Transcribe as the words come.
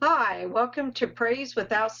Hi, welcome to Praise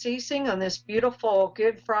Without Ceasing on this beautiful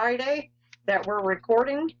Good Friday that we're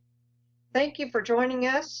recording. Thank you for joining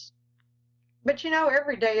us. But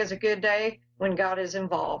every day is a good day when God is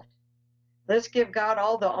involved. Let's give God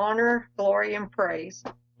all the honor, glory, and praise.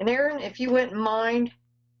 And Aaron, if you wouldn't mind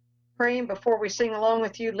praying before we sing along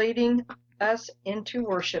with you, leading us into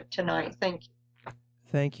worship tonight. Thank you.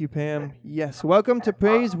 Thank you, Pam. Yes, welcome to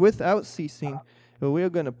Praise Without Ceasing. We're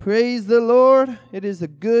going to praise the Lord. It is a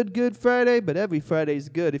good Friday, but every Friday is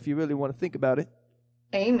good if you really want to think about it.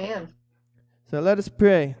 Amen. So let us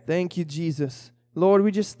pray. Thank you, Jesus. Lord,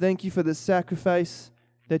 we just thank you for the sacrifice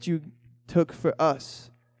that you took for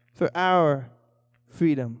us, for our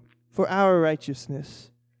freedom, for our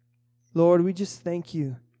righteousness. Lord, we just thank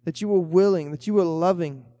you that you were willing, that you were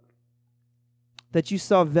loving, that you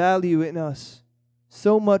saw value in us.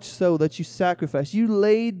 So much so that you sacrificed. You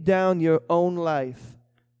laid down your own life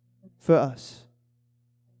for us.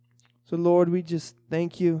 So, Lord, we just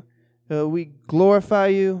thank you. We glorify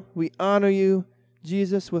you. We honor you,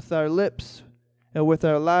 Jesus, with our lips and with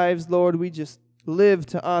our lives. Lord, we just live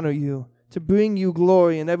to honor you, to bring you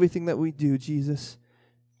glory in everything that we do, Jesus.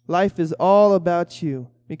 Life is all about you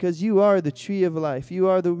because you are the tree of life. You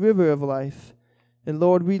are the river of life. And,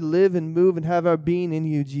 Lord, we live and move and have our being in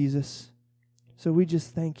you, Jesus. So we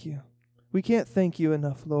just thank you. We can't thank you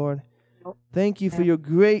enough, Lord. Thank you for your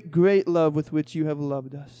great love with which you have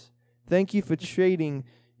loved us. Thank you for trading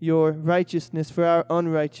your righteousness for our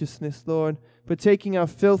unrighteousness, Lord, for taking our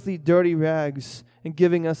filthy, dirty rags and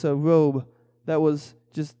giving us a robe that was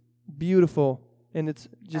just beautiful, and it's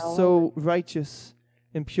just so righteous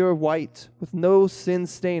and pure white with no sin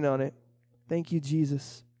stain on it. Thank you,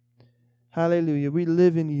 Jesus. Hallelujah. We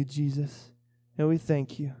live in you, Jesus, and we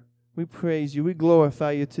thank you. We praise you. We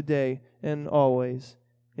glorify you today and always.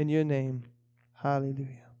 In your name.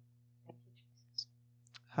 Hallelujah.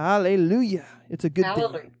 Hallelujah. It's a good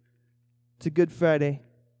day. It's a good Friday.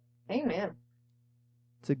 Amen.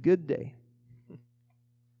 It's a good day.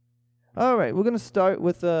 All right, we're going to start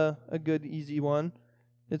with a good, easy one.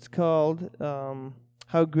 It's called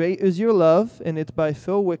How Great Is Your Love, and it's by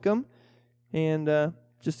Phil Wickham. And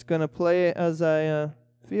just going to play it as I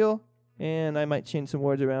feel. And I might change some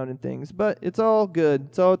words around and things. But it's all good.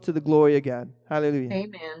 It's all to the glory of God. Hallelujah.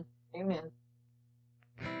 Amen. Amen.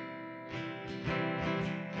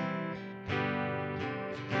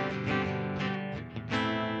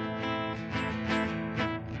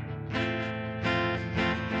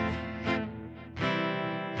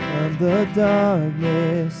 From the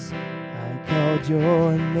darkness, I called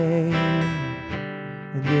your name.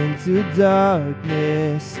 And into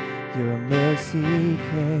darkness, your mercy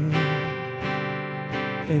came.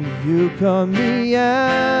 And you called me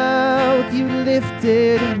out, you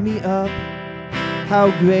lifted me up.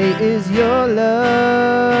 How great is your love.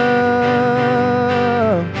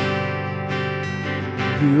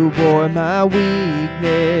 You bore my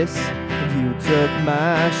weakness, you took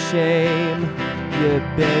my shame. You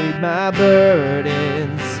buried my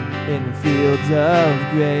burdens in fields of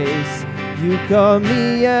grace. You called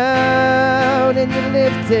me out and you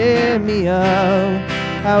lifted me up.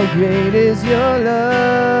 How great is your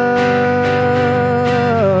love.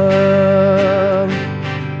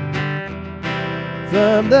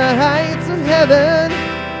 From the heights of heaven,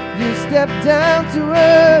 you stepped down to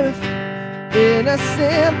earth. In a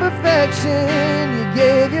sin perfection, you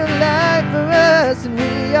gave your life for us, and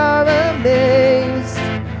we are amazed.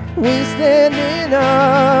 We stand in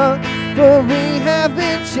awe, for we have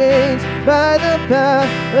been changed by the power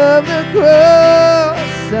of the cross.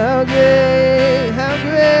 How great, how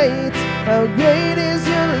great, how great is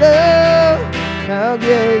your love. How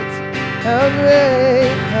great, how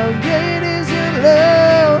great, how great is your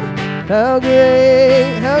love. How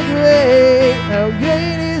great, how great, how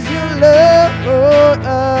great is your love for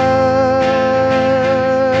us.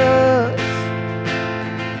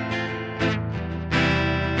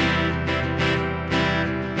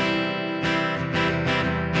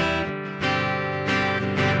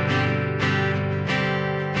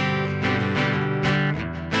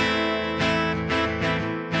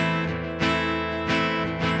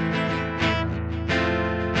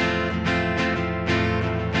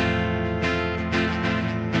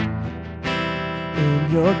 In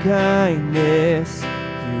your kindness,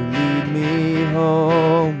 you lead me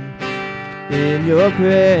home. In your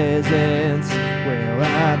presence, where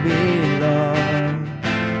I belong.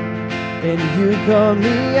 And you call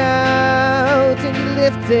me out, and you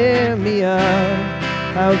lifted me up.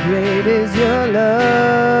 How great is your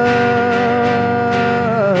love.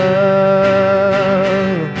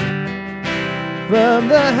 From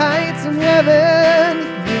the heights of heaven,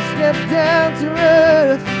 you stepped down to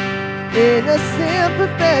earth. innocent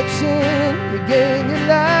perfection. You gave your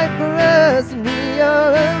life for us, and we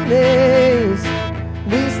are amazed.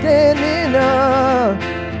 We stand in awe,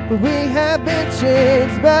 for we have been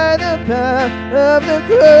changed by the power of the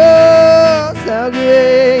cross. How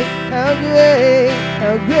great, how great,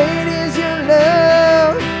 how great is your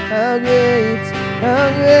love. How great, how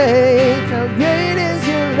great, how great is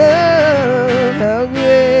your love. How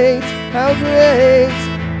great, how great,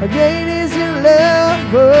 how great is your love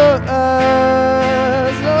for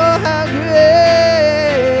us. Oh, how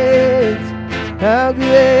great, how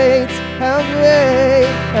great, how great,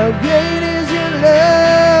 how great is your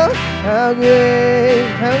love. How great,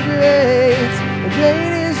 how great, how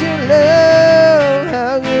great is your love.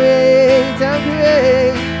 How great, how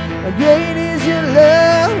great, how great is your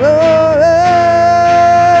love for us.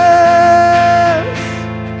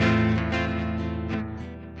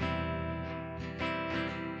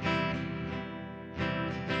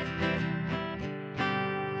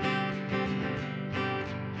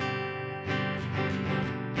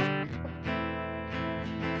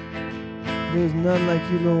 There's none like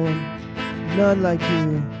you, Lord. None like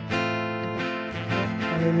you.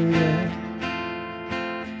 Hallelujah.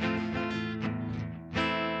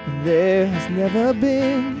 And there has never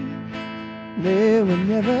been, there will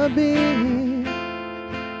never be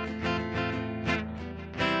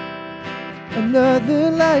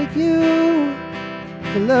another like you.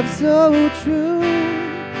 The love so true.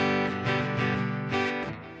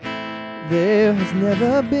 There has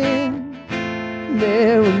never been,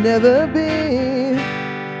 there will never be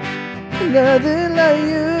another like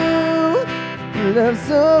you. Love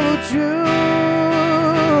so true.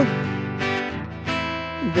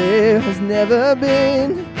 There has never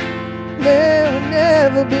been, there will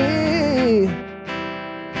never be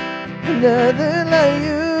another like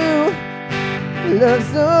you. Love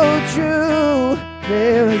so true.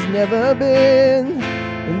 There has never been,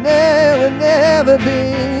 and there will never be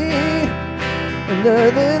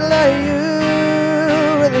another like you.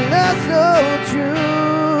 And love so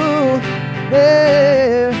true.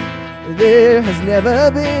 There has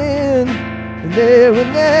never been, and there will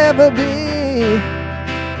never be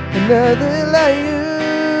another like you.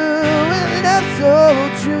 And love so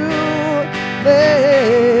true.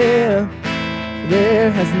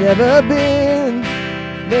 There has never been,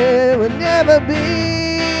 there will never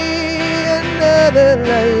be another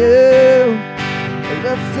like you. And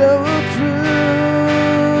love so true.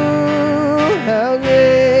 How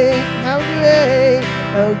great, how great,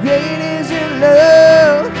 how great is your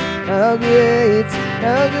love. How great,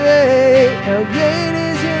 how great, how great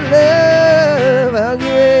is your love. How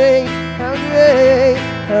great, how great,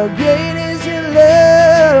 how great is your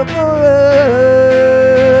love for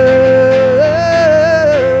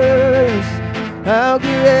us. How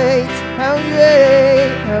great, how great,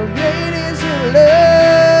 how great is your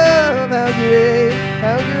love. How great,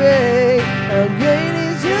 how great, how great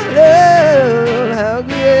is your love. How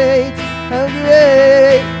great, how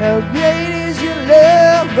great, how great is your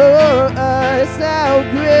love for us. How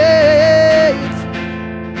great,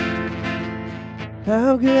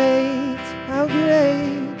 how great, how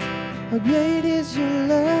great, how great is your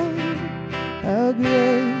love. How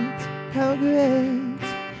great, how great,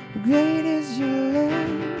 how great is your love.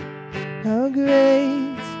 How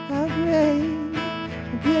great, how great,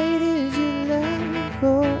 how great is your love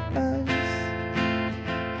for us.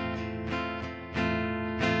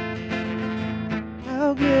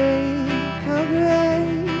 How great, how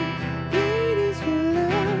great, great is your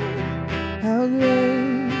love. How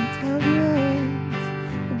great, how great,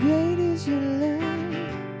 how great is your love.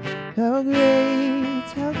 How great,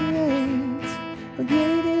 how great, how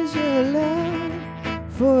great is your love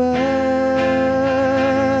for us.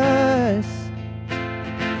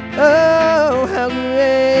 Oh, how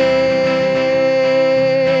great.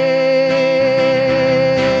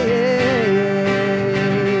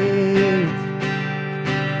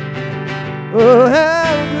 Oh,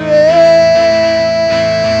 how great.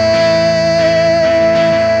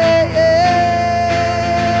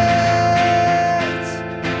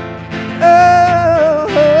 Oh,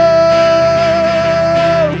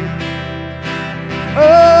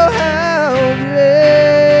 oh, how great.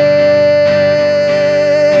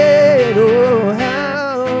 Oh,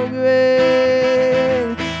 how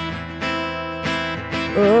great.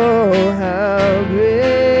 Oh, how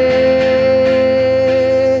great.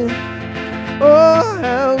 Oh,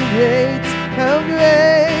 how great, how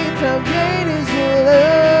great, how great is your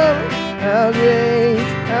love. How great,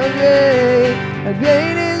 how great, how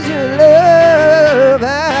great is your love.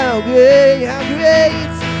 How great, how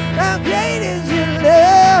great, how great is your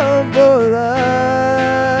love for us.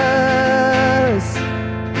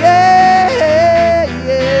 Yeah.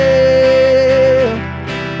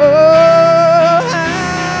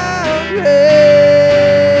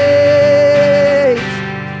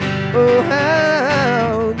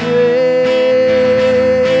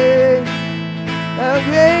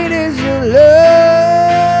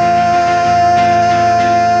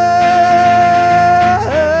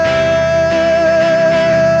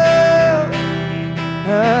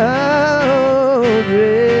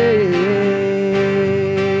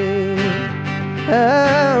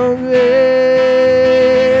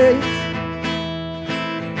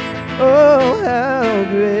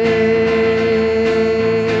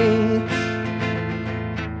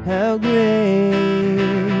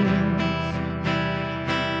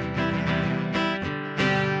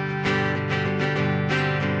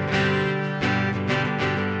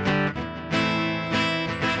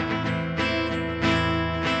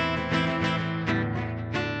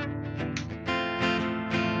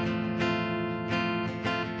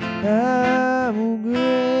 How great.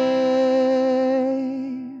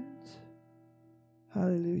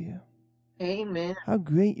 Hallelujah. Amen. How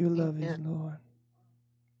great your love is, Amen. Lord.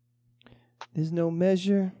 There's no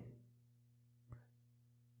measure.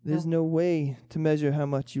 There's no way to measure how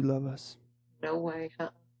much you love us. No way, huh?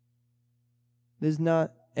 There's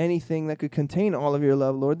not anything that could contain all of your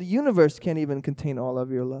love, Lord. The universe can't even contain all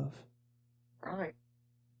of your love. Right.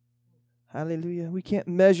 Hallelujah. We can't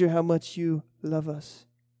measure how much you love us,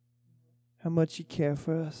 how much you care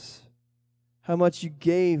for us, how much you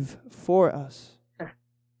gave for us.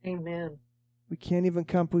 Amen. We can't even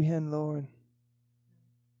comprehend, Lord.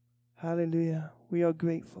 Hallelujah. We are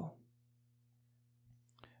grateful.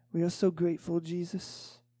 We are so grateful,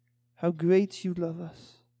 Jesus. How great you love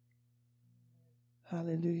us.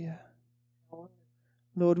 Hallelujah.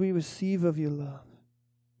 Lord, we receive of your love.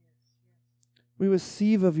 We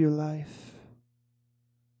receive of your life.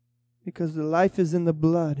 Because the life is in the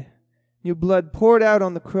blood. Your blood poured out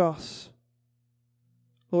on the cross.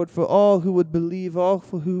 Lord, for all who would believe, all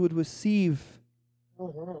for who would receive,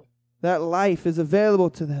 that life is available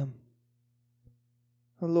to them.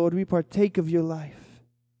 Oh, Lord, we partake of your life.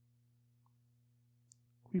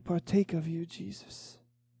 We partake of you, Jesus.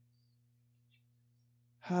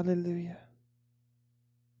 Hallelujah.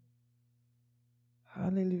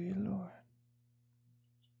 Hallelujah, Lord.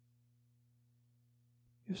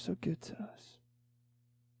 You're so good to us.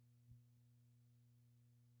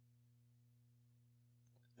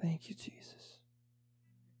 Thank you, Jesus.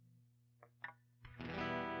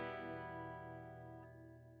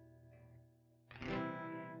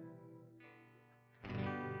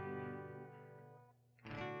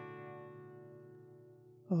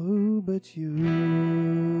 Oh, but you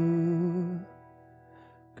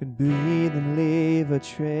could breathe and leave a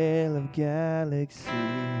trail of galaxies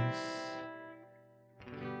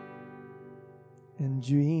and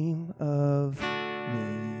dream of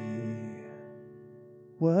me.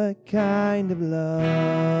 What kind of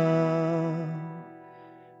love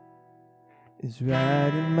is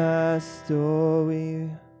writing my story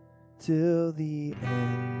till the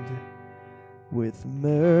end with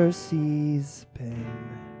mercy's pen?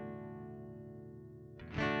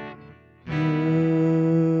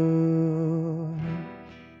 You,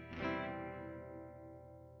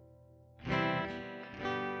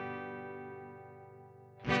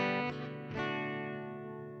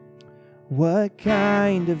 what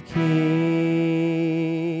kind of king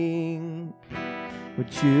would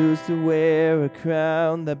choose to wear a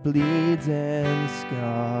crown that bleeds and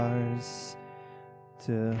scars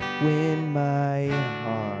to win my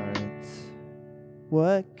heart?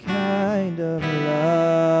 What kind of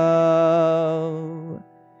love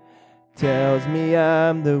tells me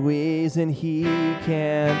I'm the reason he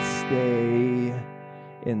can't stay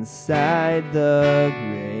inside the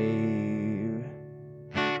grave?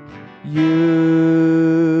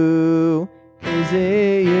 You, is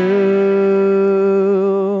it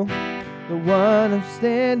you, the one I'm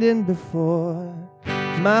standing before?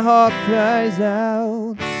 My heart cries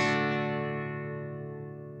out,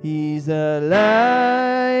 he's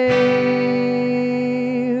alive,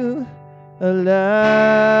 alive.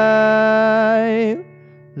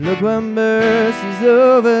 Look what mercy's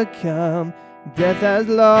overcome. Death has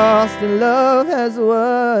lost and love has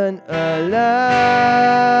won. Alive,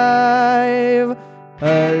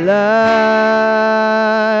 alive.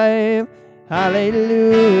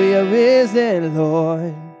 Hallelujah, risen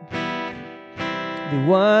Lord. The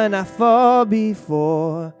one I fall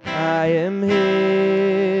before, I am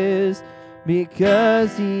his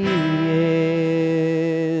because he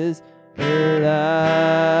is alive.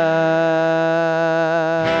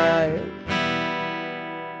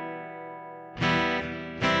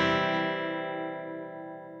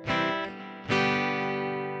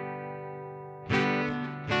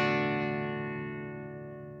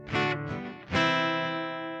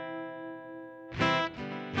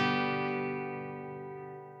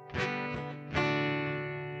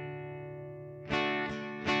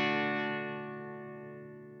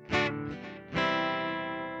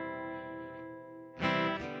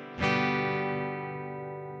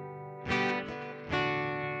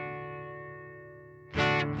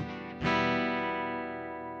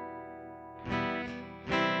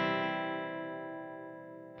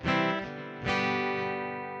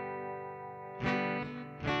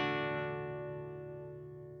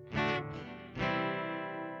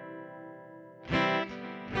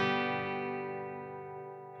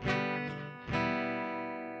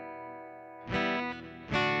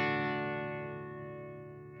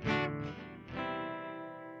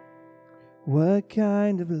 What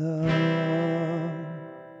kind of love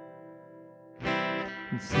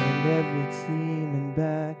and send every demon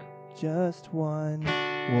back with just one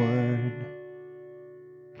word.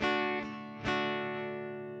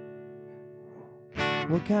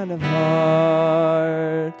 What kind of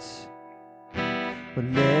heart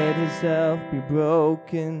would let himself be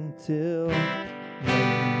broken till when,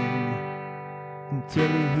 until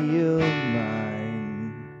he healed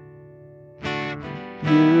mine?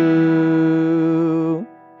 You,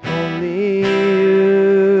 only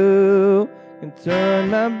you, can turn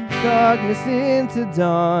my darkness into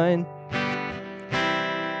dawn.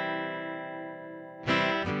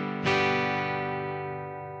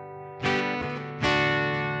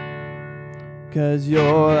 'Cause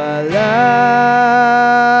you're alive,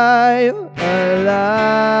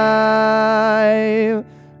 alive.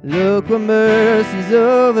 Look what mercy's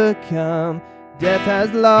overcome. Death has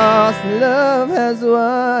lost and love has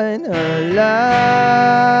won. Alive,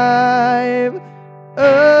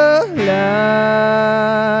 alive.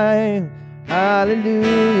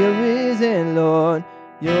 Hallelujah, risen Lord.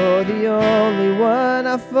 You're the only one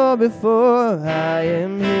I fall before. I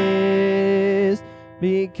am His,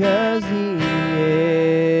 because He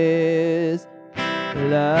is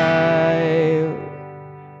alive.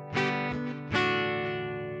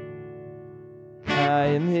 I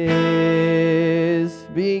am His,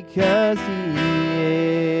 because He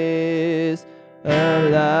is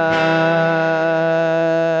alive.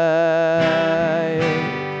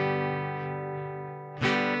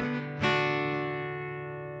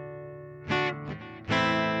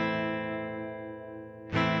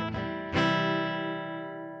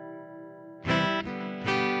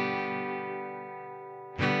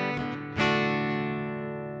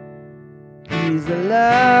 He's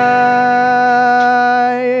alive,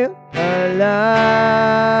 alive.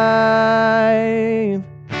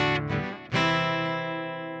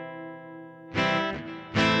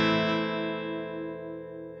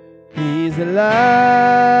 He's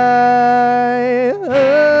alive, alive.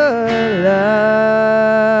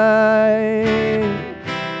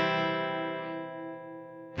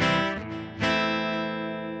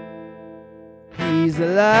 He's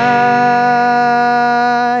alive,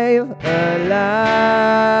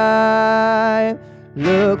 alive.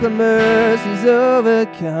 Look what mercy's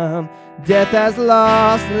overcome. Death has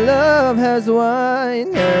lost, love has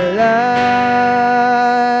won. Alive,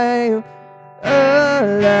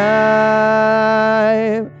 alive.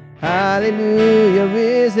 Hallelujah,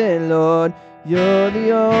 risen Lord. You're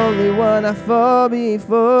the only one I fall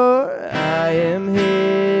before. I am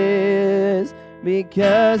His,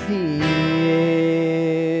 because He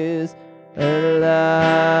is alive,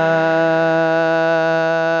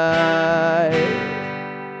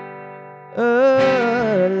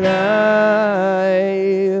 alive.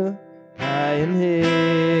 I am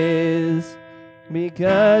His,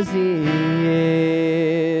 because He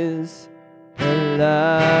is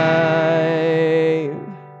alive.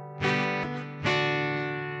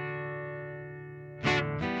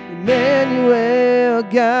 Emmanuel,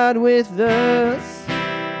 God with us.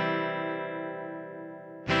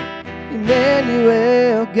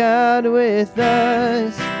 Emmanuel, God with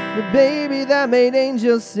us. The baby that made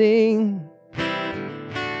angels sing.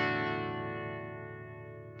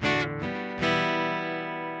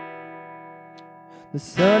 The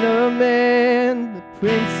Son of Man, the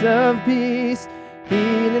Prince of Peace,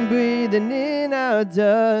 healing, breathing in our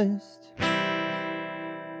dust.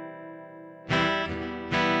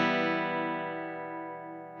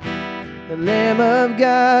 The Lamb of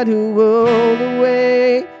God who rolled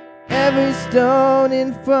away every stone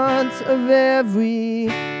in front of every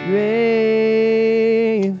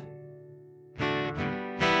grave.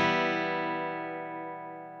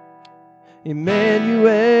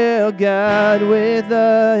 Emmanuel, God with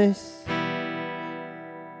us.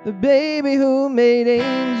 The baby who made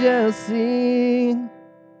angels sing.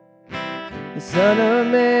 The Son of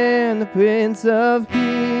Man, the Prince of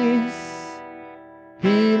Peace,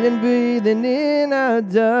 healing, breathing in our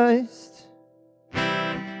dust.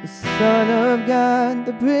 The Son of God,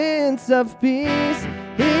 the Prince of Peace,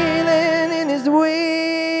 healing in His wings.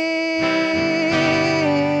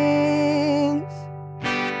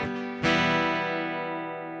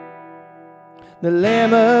 The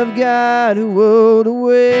Lamb of God who rolled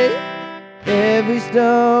away every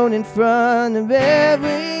stone in front of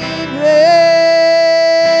every grave.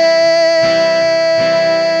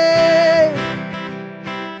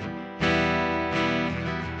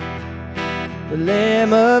 The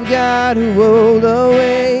Lamb of God who rolled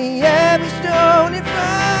away every stone in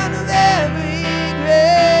front of every grave.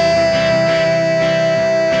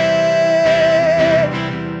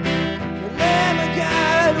 The Lamb of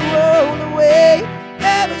God who rolled away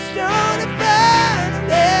every stone in front of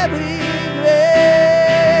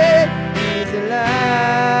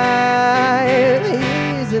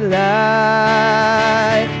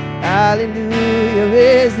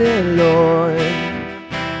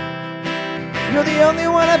You're the only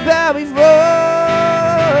one I bow before.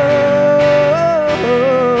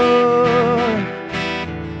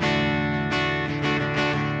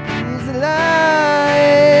 He's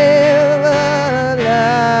alive,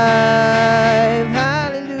 alive.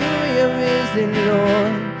 Hallelujah, risen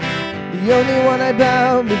Lord. The only one I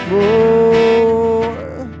bow before.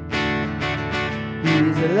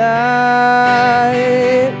 He's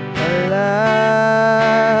alive,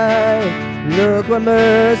 alive. Look what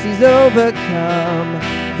mercy's overcome.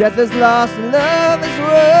 Death is lost and love is won.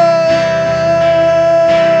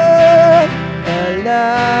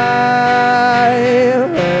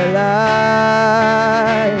 Alive,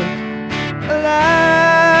 alive,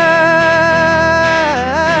 alive.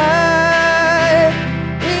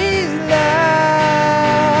 He's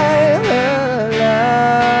alive,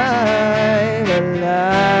 alive,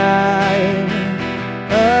 alive,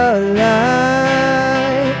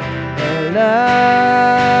 alive,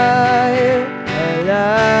 alive,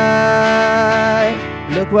 alive.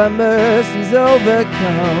 Look what mercy's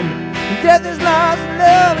overcome. Death is lost and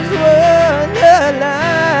love is won.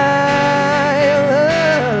 Alive,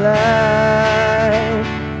 alive.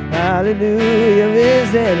 Hallelujah,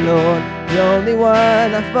 risen Lord. The only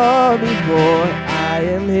one I fall before. I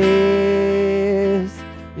am His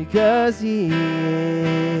because He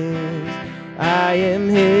is. I am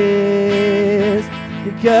His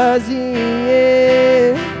because He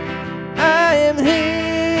is. I am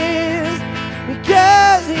His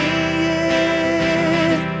because He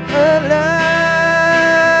is alive.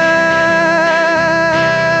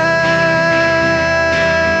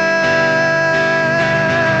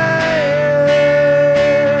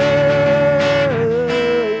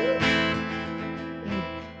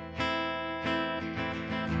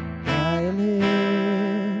 I am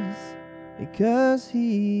His because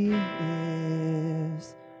He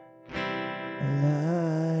is alive.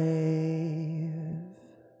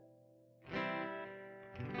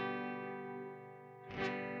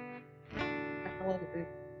 Hallelujah.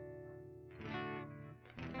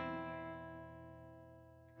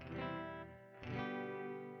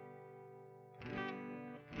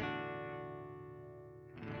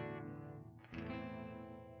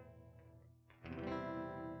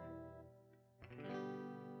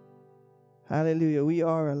 Hallelujah. We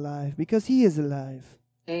are alive because He is alive.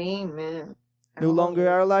 Amen. No longer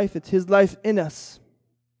our life, it's His life in us.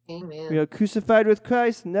 Amen. We are crucified with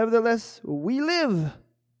Christ. Nevertheless, we live.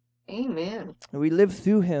 Amen. And we live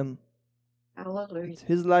through Him. Hallelujah. It's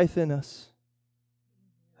His life in us.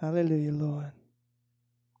 Hallelujah, Lord.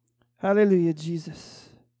 Hallelujah, Jesus.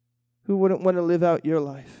 Who wouldn't want to live out your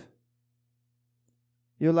life?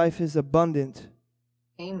 Your life is abundant.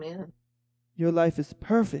 Amen. Your life is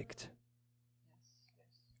perfect.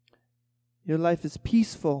 Your life is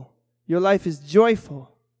peaceful. Your life is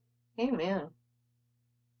joyful. Amen.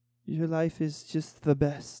 Your life is just the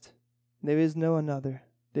best. There is no another.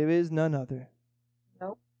 There is none other.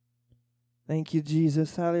 Nope. Thank you,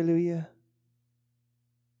 Jesus. Hallelujah.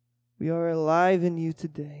 We are alive in you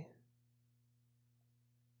today.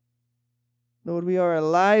 Lord, we are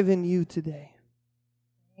alive in you today.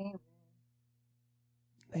 Amen.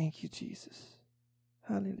 Thank you, Jesus.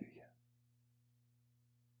 Hallelujah.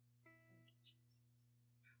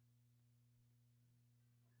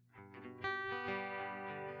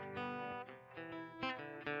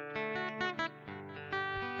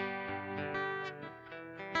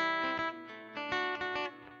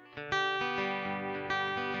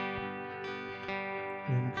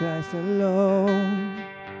 In Christ alone,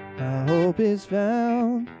 my hope is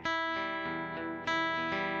found.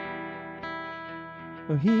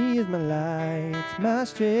 For He is my light, my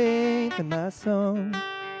strength, and my song.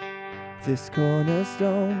 This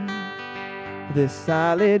cornerstone, this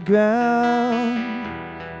solid ground,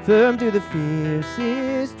 firm through the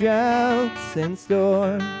fiercest droughts and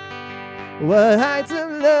storms. What heights of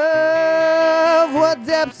love, what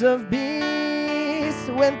depths of peace,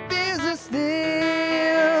 when fears are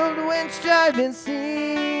stilled, when striving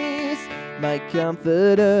cease. My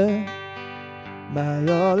comforter, my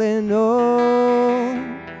all in all,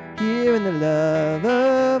 here in the love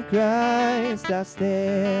of Christ I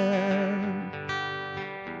stand.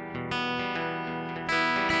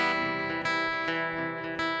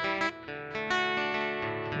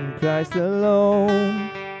 In Christ alone,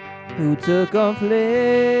 who took on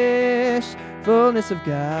flesh, fullness of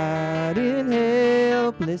God in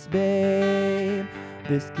helpless babe,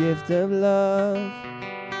 this gift of love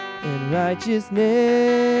and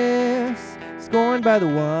righteousness, scorned by the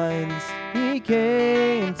ones He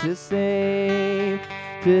came to save.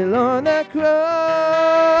 Till on that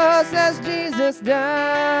cross as Jesus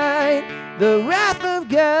died, the wrath of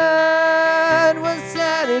God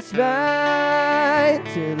satisfied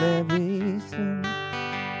till every sin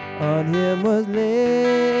on him was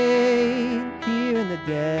laid. Here in the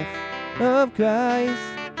death of Christ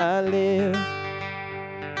I live,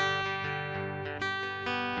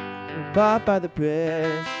 bought by the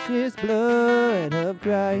precious blood of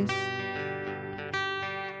Christ.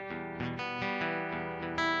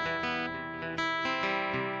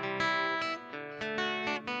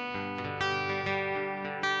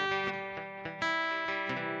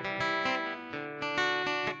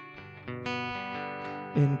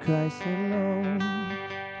 In Christ alone,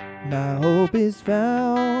 my hope is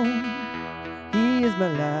found. He is my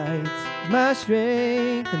light, my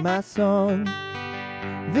strength, and my song.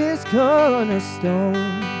 This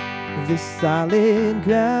cornerstone, this solid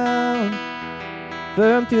ground,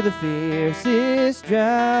 firm through the fiercest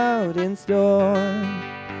drought and storm.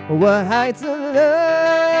 What heights of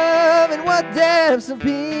love and what depths of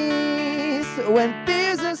peace, when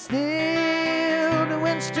fears are stilled,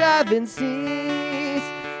 when striving cease.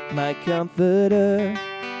 My comforter,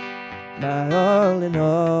 my all in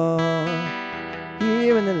all,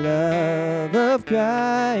 here in the love of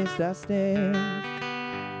Christ I stand.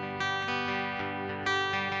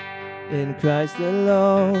 In Christ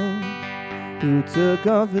alone, who took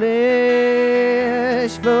on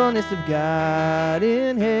flesh, fullness of God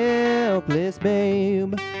in helpless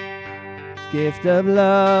babe, gift of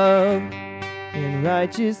love in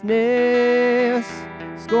righteousness,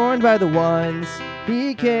 scorned by the ones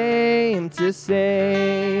he came to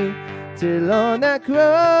save. Till on that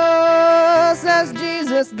cross as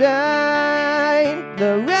Jesus died,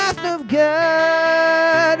 the wrath of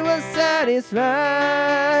God was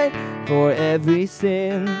satisfied. For every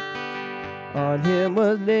sin on him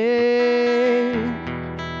was laid,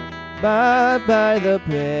 bought by the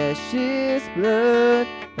precious blood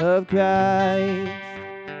of Christ.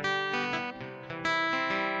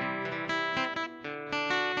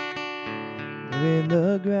 In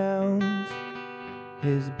the ground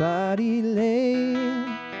his body lay,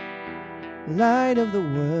 light of the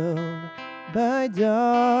world by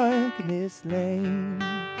darkness slain.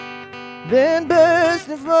 Then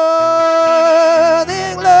bursting forth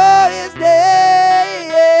in glorious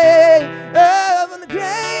day, up from the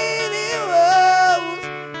grave he rose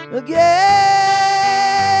again.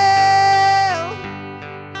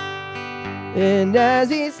 And as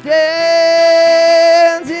he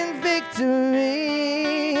stands in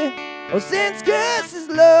victory, oh, since curse has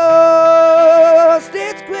lost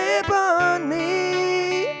its grip on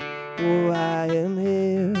me, oh, I am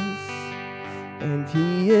his and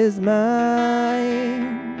he is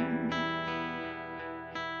mine.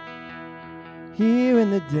 Here in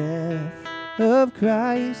the death of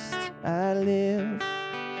Christ I live,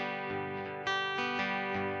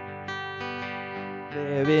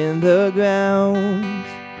 there in the ground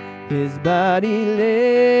his body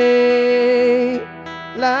lay,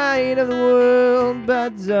 light of the world by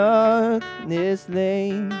darkness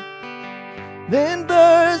slain. Then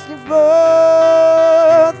bursting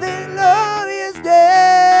forth in glorious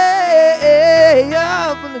day,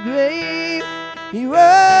 up from the grave he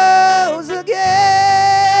rose again.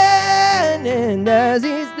 And as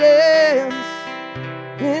he stands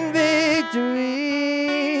in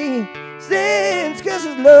victory, since curse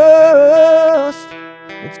has lost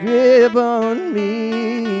its grip on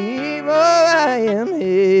me, for I am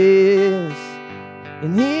his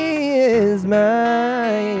and he is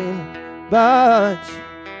mine. Bought,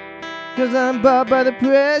 'cause I'm bought by the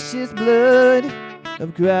precious blood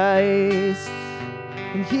of Christ.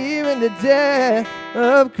 And here in the death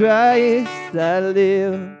of Christ I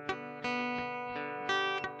live.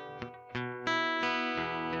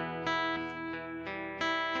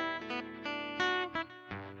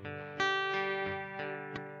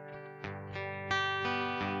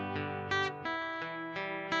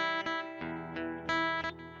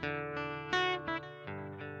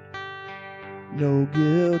 No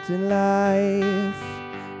guilt in life,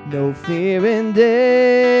 no fear in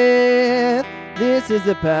death. This is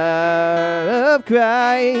the power of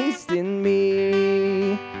Christ in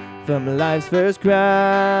me. From life's first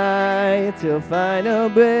cry till final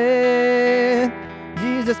breath,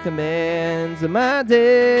 Jesus commands my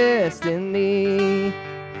destiny.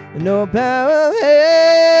 No power of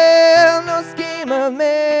hell, no scheme of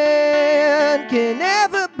man can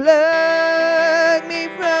ever pluck me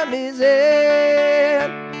from his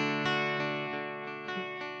hand.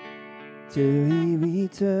 Till he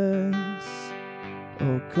returns,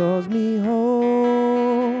 oh, calls me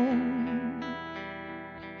home.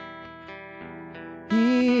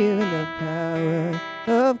 Here in the power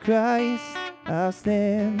of Christ I'll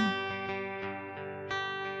stand.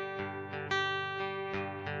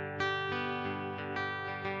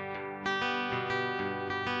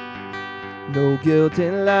 No guilt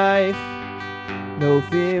in life, no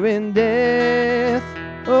fear in death.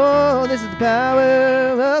 Oh, this is the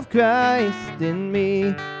power of Christ in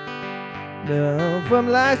me. Now from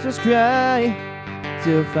life's first cry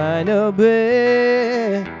till final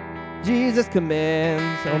breath, Jesus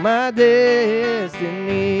commands all my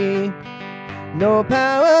destiny. No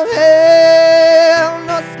power of hell,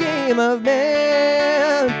 no scheme of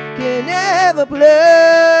man can ever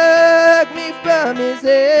pluck me from his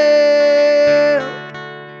hand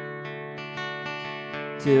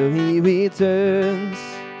till he returns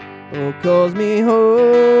or calls me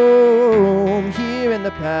home. Here in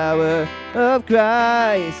the power of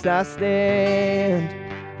Christ I stand.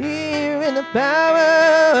 Here in the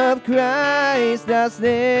power of Christ I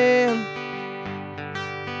stand.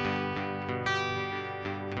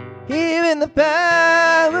 Here in the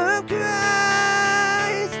power of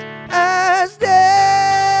Christ I stand.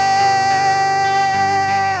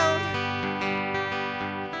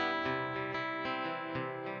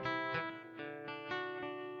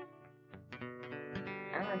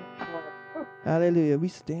 Hallelujah. We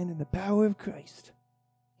stand in the power of Christ.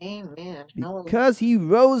 Amen. Because he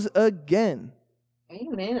rose again.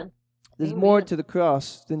 Amen. There's Amen. more to the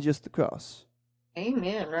cross than just the cross.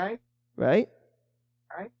 Amen, right? Right?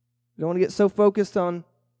 Right. We don't want to get so focused on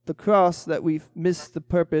the cross that we've missed the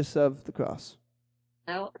purpose of the cross.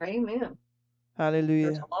 Amen.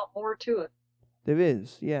 Hallelujah. There's a lot more to it. There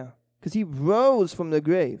is, yeah. Because he rose from the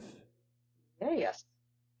grave. Yes.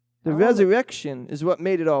 The resurrection is what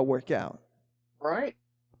made it all work out. Right.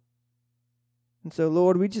 And so,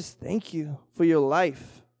 Lord, we just thank you for your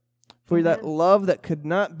life, for that love that could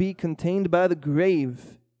not be contained by the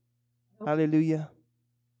grave. Hallelujah.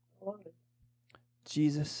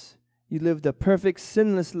 Jesus, you lived a perfect,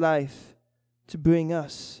 sinless life to bring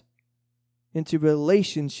us into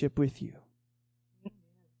relationship with you.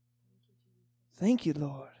 Thank you,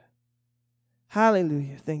 Lord.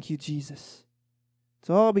 Hallelujah. Thank you, Jesus. It's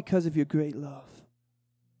all because of your great love.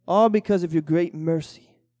 All because of your great mercy.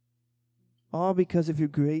 All because of your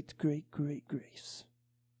great, great, great grace.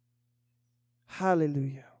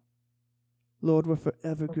 Hallelujah. Lord, we're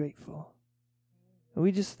forever grateful. And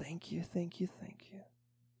we just thank you, thank you, thank you.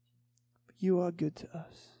 You are good to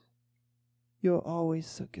us. You're always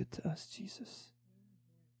so good to us, Jesus.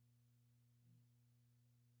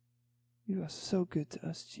 You are so good to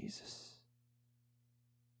us, Jesus.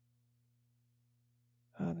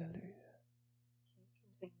 Hallelujah.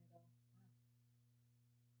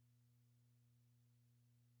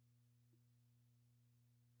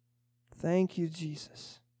 Thank you,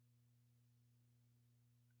 Jesus,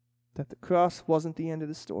 that the cross wasn't the end of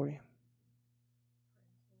the story.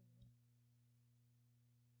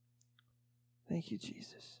 Thank you,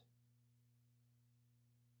 Jesus.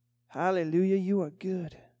 Hallelujah. You are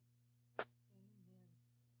good.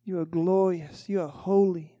 You are glorious. You are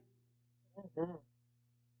holy.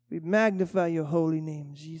 We magnify your holy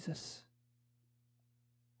name, Jesus.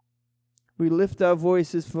 We lift our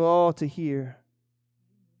voices for all to hear.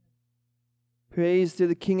 Praise to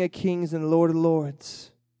the King of Kings and Lord of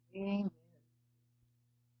Lords. Amen.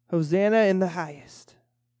 Hosanna in the highest.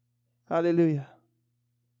 Hallelujah.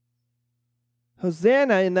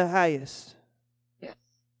 Hosanna in the highest. Yes.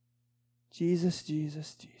 Jesus,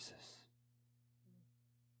 Jesus, Jesus.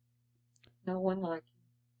 No one like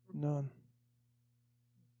you. None.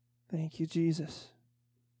 Thank you, Jesus.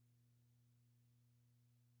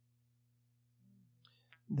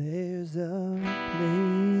 There's a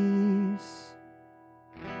place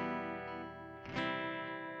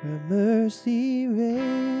where mercy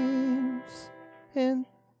reigns and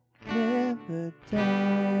never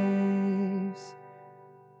dies.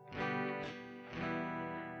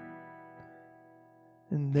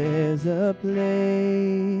 And there's a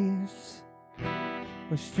place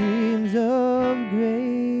where streams of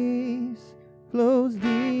grace flows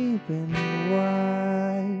deep and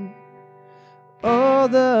wide. All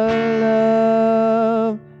the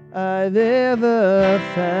love I've ever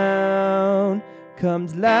found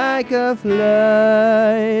comes like a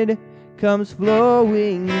flood, comes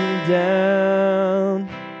flowing down.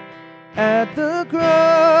 At the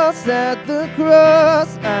cross,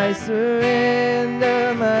 I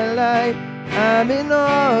surrender my life. I'm in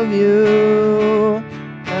awe of you,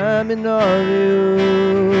 I'm in awe of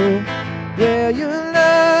you. Where your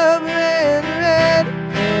love ran red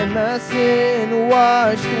and my sin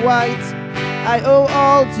washed white, I owe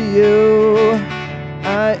all to you,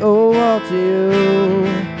 I owe all to you,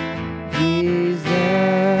 Jesus.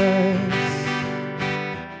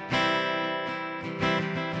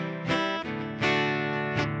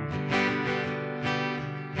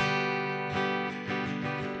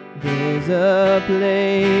 There's a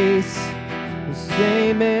place where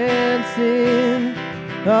shame and sin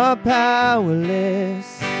are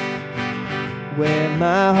powerless, where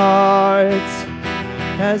my heart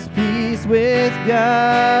has peace with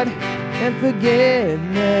God and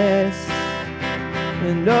forgiveness,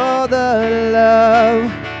 and all the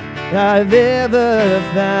love I've ever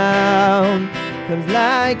found comes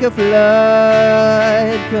like a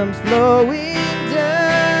flood, comes flowing down.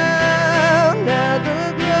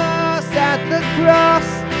 At the cross,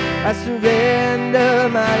 I surrender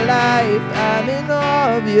my life. I'm in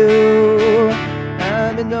awe of you,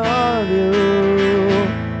 I'm in awe of you.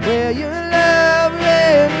 Where your love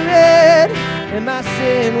ran red and my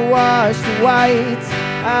sin washed white,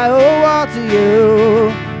 I owe all to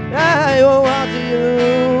you, I owe all to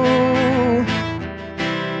you.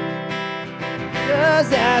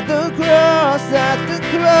 'Cause at the cross,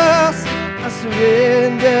 I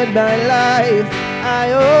surrendered my life.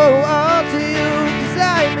 I owe all to you, 'cause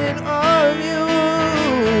I'm in awe of you.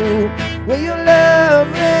 Where your love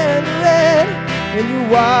ran red and you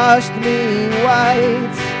washed me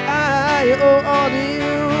white, I owe all to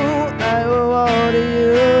you, I owe all to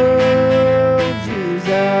you.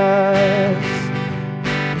 Jesus,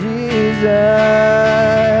 Jesus.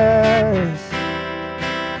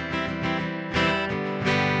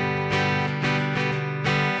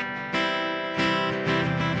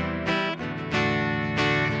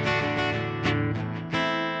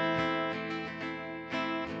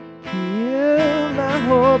 Here my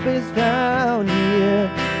hope is found, here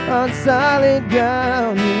on solid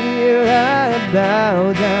ground. Here I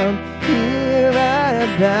bow down, here I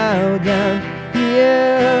bow down.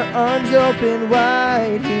 Here arms open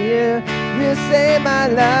wide, here you save my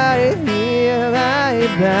life. Here I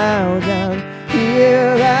bow down,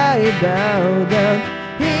 here I bow down.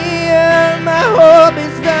 Here my hope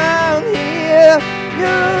is found, here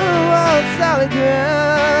you're on solid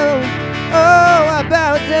ground. Oh, I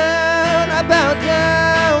bow down, I bow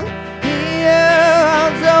down. Here,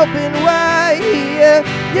 arms open wide. Here,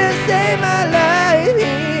 you save my life.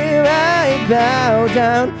 Here I bow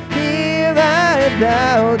down. Here I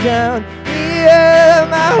bow down. Here,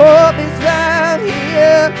 my hope is found.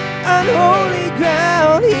 Here, on holy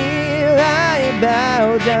ground. Here I bow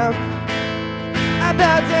down. I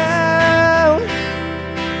bow down.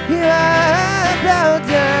 Here I bow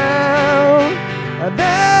down. I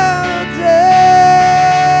bow down,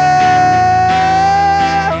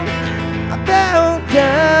 I bow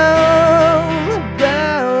down, I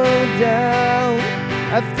bow down.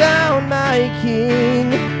 I found my King,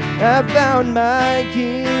 I found my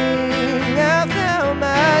King, I found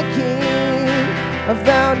my King, I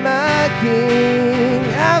found my King,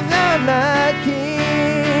 I found my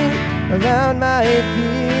King, I found my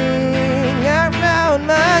King, I found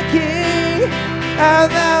my King, I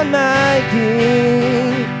found my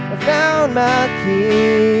King, I found my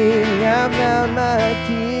King, I found my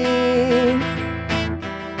King.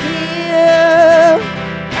 Here,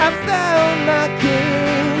 I found my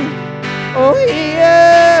King. Oh,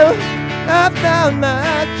 here, I found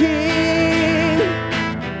my King.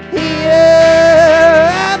 Here,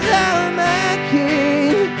 I found my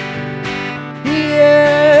King.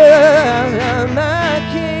 Here, I found my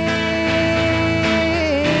King.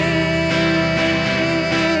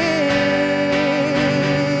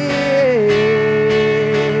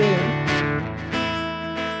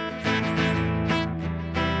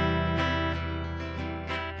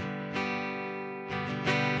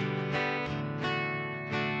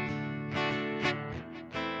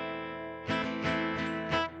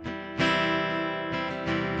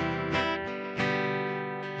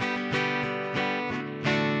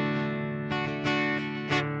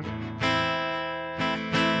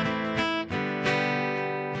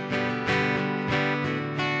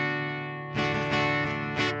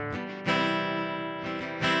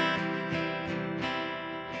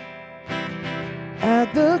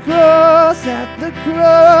 At the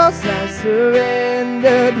cross, I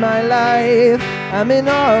surrendered my life. I'm in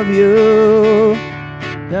awe of you,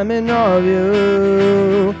 I'm in awe of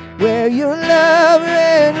you. Where your love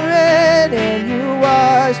ran red and you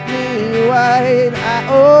washed me white, I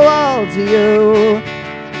owe all to you,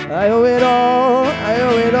 I owe it all, I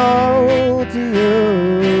owe it all to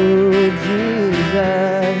you,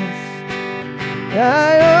 Jesus. I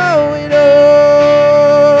owe it all.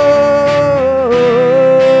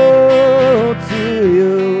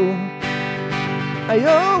 I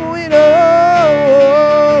owe it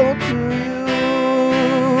all to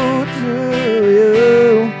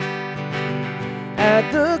you. At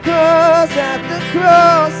the cross,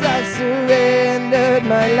 I surrendered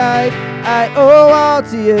my life. I owe all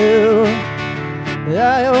to you,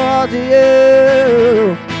 I want to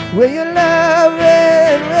you. Will your love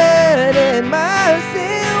and red and my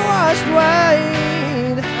sin washed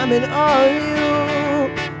white? I'm in awe of you.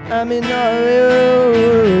 I'm in awe of you.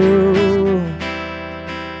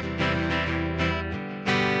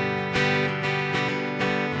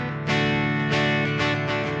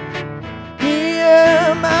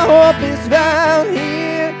 Here my hope is found.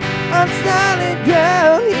 Here on solid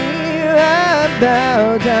ground. Here I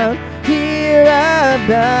bow down. Here I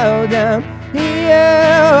bow down. Here,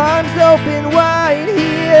 arms open wide.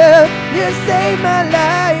 Here, you saved my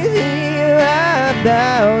life. Here I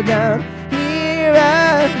bow down. Here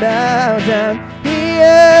I bow down. Here,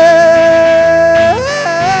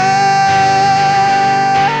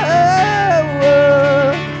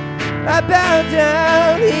 I bow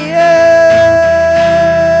down. Here.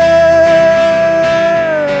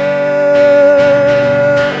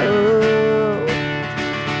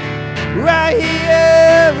 Right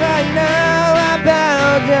here, right now, I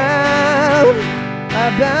bow down. I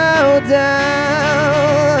bow down.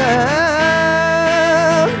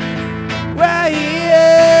 Right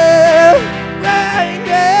here, right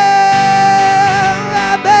now,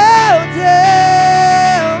 I bow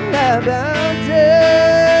down. I bow down.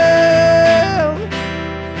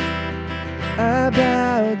 I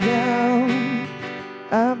bow down.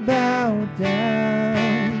 I bow down.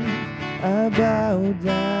 I bow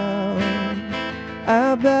down.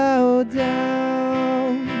 I bow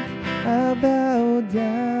down, I bow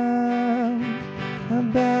down, I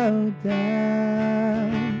bow down,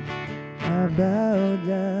 I bow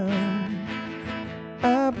down,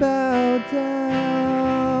 I bow down,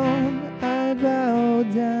 I bow down, I bow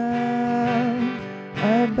down,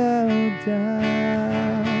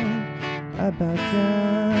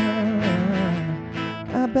 I bow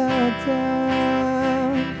down, I bow down,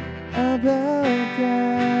 I bow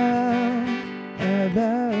down. I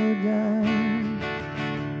bow down,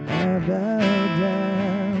 I bow down.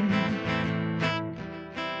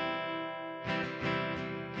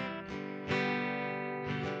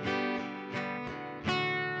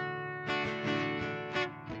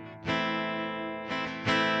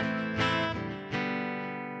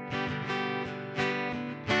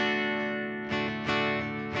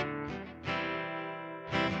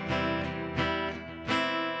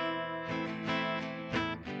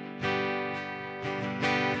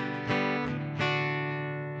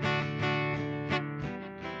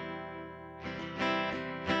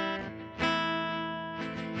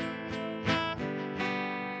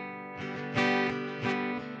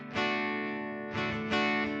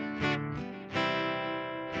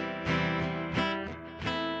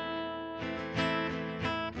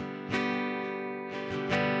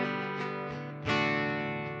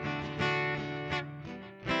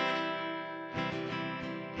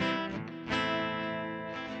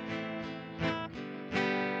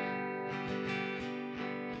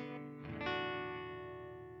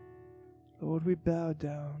 Lord, we bow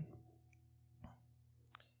down.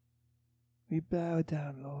 We bow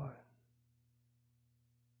down, Lord.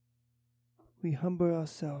 We humble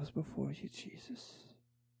ourselves before you, Jesus.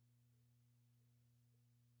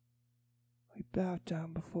 We bow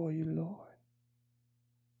down before you, Lord.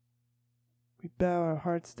 We bow our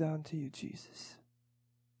hearts down to you, Jesus.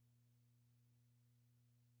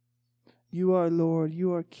 You are Lord,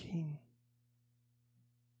 you are King.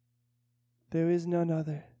 There is none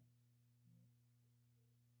other.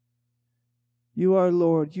 You are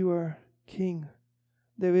Lord, you are King.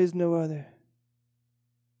 There is no other.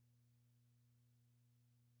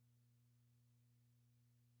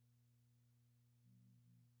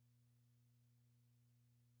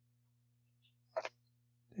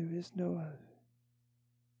 There is no other.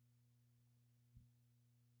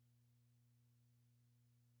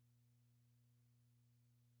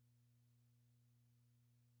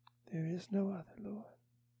 There is no other, Lord.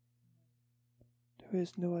 There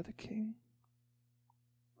is no other King.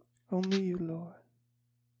 Only you, Lord.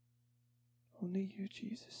 Only you,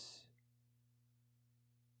 Jesus.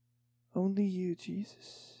 Only you,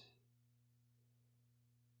 Jesus.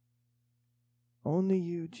 Only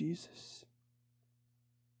you, Jesus.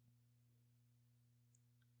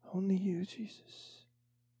 Only you, Jesus.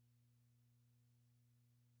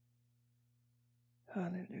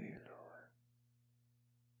 Hallelujah, Lord.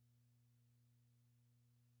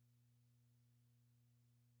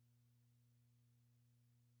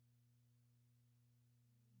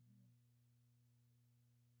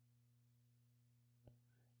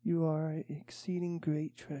 You are an exceeding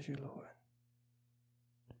great treasure, Lord.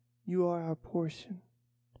 You are our portion.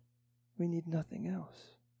 We need nothing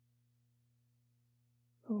else.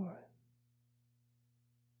 Lord,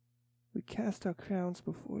 we cast our crowns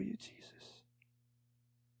before you, Jesus.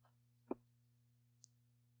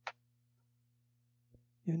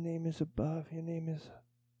 Your name is above. Your name is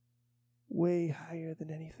way higher than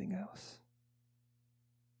anything else.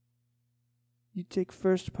 You take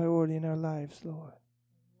first priority in our lives, Lord.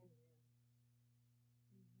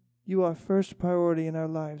 You are first priority in our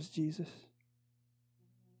lives, Jesus.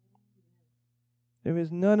 There is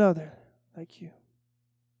none other like you.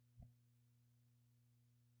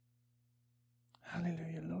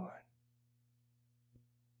 Hallelujah, Lord.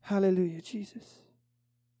 Hallelujah, Jesus.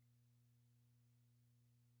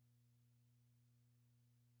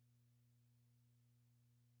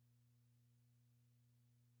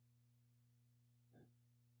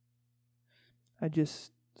 I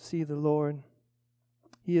just see the Lord.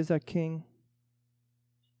 He is our King.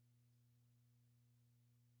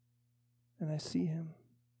 And I see him.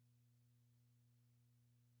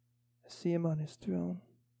 I see him on his throne.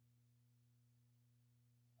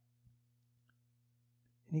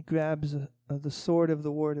 And he grabs the sword of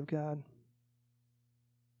the Word of God.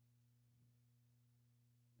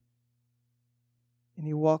 And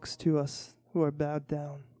he walks to us who are bowed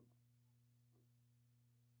down.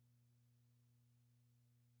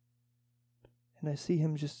 And I see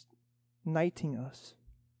him just knighting us.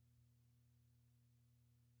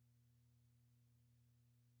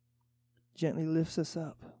 Gently lifts us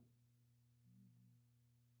up.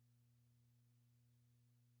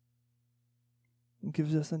 And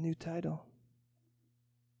gives us a new title.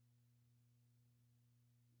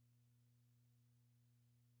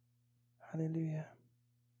 Hallelujah.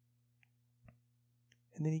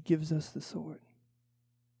 And then he gives us the sword.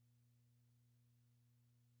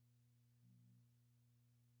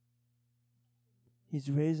 He's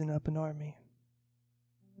raising up an army.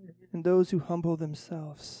 And those who humble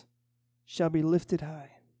themselves shall be lifted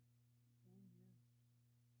high.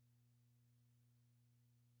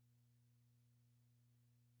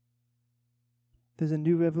 There's a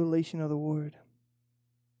new revelation of the Word.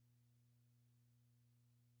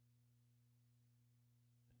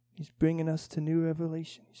 He's bringing us to new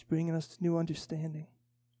revelation. He's bringing us to new understanding.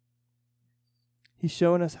 He's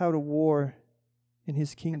showing us how to war in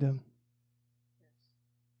His kingdom.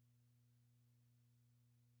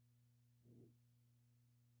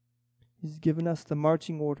 He's given us the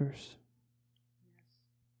marching orders.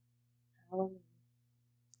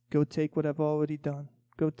 Go take what I've already done.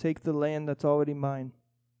 Go take the land that's already mine.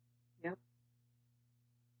 Yep.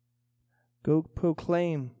 Go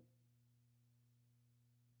proclaim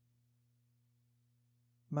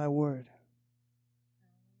my word.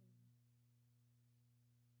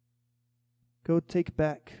 Go take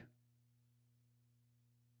back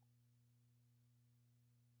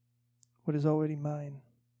what is already mine.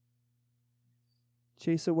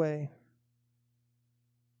 Chase away.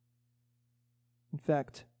 In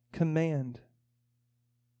fact, command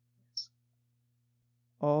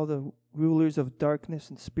all the rulers of darkness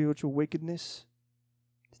and spiritual wickedness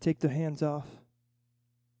to take their hands off,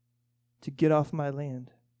 to get off my land.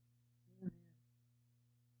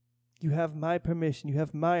 You have my permission. You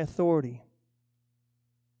have my authority.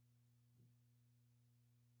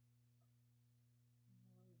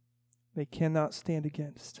 They cannot stand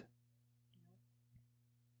against.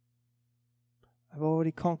 I've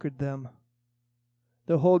already conquered them.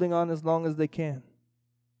 They're holding on as long as they can.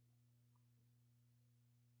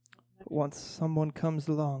 But once someone comes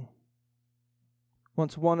along,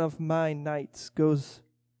 once one of my knights goes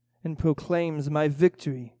and proclaims my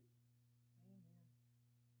victory,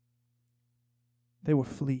 they will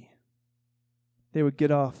flee. They would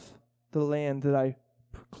get off the land that I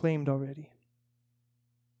proclaimed already.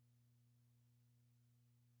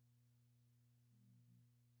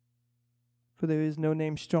 For there is no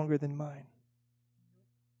name stronger than mine.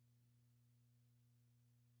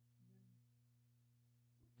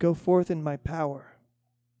 Go forth in my power.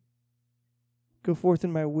 Go forth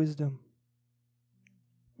in my wisdom.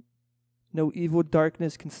 No evil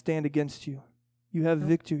darkness can stand against you. You have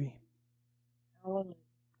victory. Hallelujah.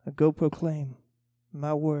 Now go proclaim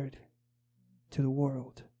my word to the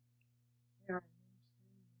world.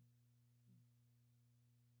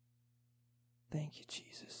 Thank you,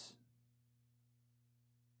 Jesus.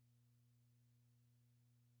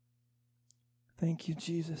 Thank you,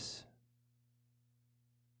 Jesus.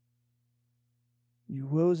 You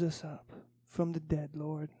rose us up from the dead,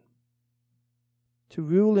 Lord, to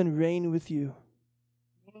rule and reign with you.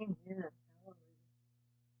 Amen.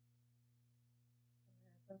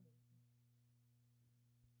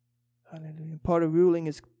 Hallelujah. Part of ruling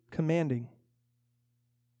is commanding.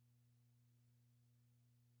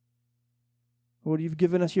 Lord, you've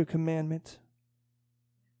given us your commandment.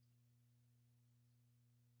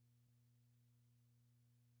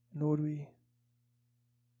 Lord, we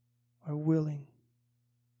are willing.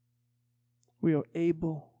 We are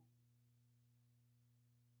able.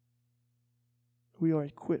 We are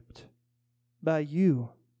equipped by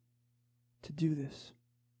you to do this.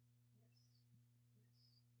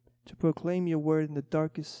 To proclaim your word in the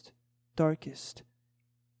darkest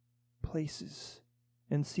places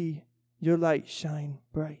and see your light shine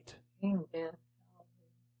bright. Amen.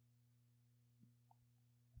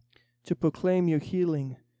 To proclaim your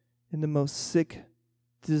healing in the most sick,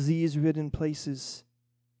 disease-ridden places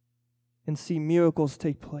and see miracles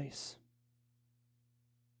take place.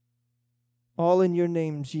 All in your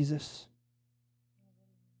name, Jesus.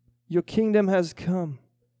 Your kingdom has come.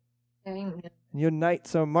 Amen. And your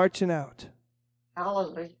knights are marching out.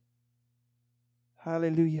 Hallelujah.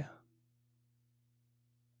 Hallelujah.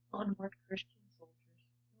 Onward, Christian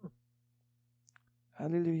soldiers.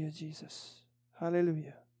 Hallelujah, Jesus.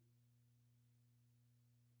 Hallelujah.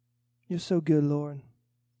 You're so good, Lord.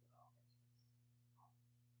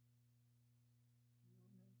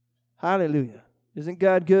 Hallelujah. Isn't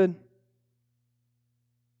God good?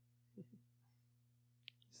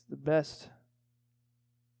 It's the best.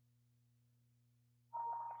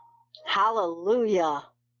 Hallelujah.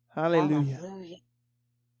 Hallelujah. Hallelujah.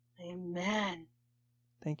 Amen.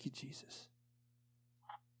 Thank you, Jesus.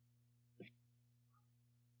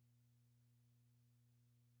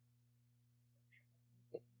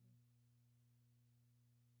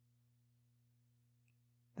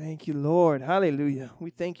 Thank you, Lord. Hallelujah. We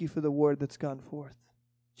thank you for the word that's gone forth.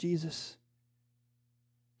 Jesus.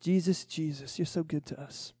 Jesus, Jesus. You're so good to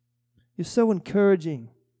us. You're so encouraging.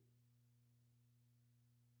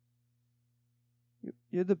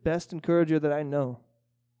 You're the best encourager that I know.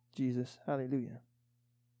 Jesus. Hallelujah.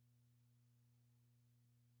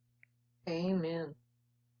 Amen.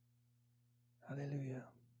 Hallelujah.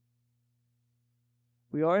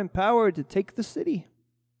 We are empowered to take the city.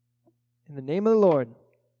 In the name of the Lord.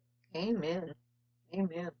 Amen.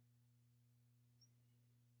 Amen.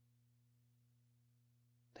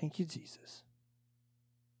 Thank you, Jesus.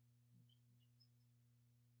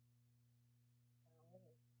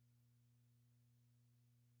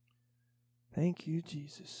 Thank you,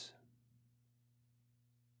 Jesus.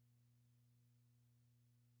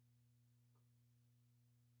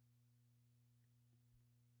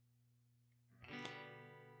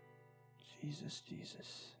 Jesus,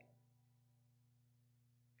 Jesus.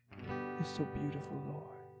 You're so beautiful, Lord.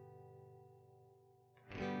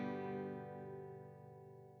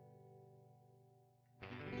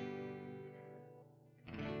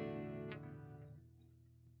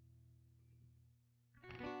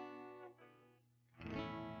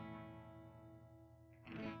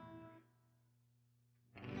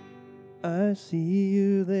 I see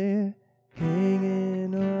you there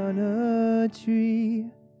hanging on a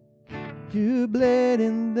tree. You bled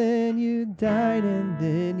and then you died and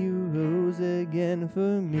then you rose again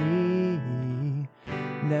for me.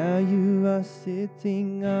 Now you are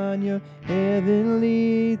sitting on your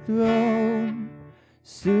heavenly throne.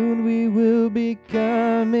 Soon we will be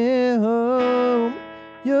coming home.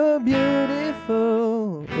 You're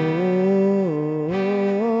beautiful. Oh,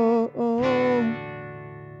 oh, oh.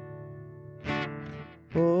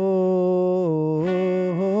 Oh,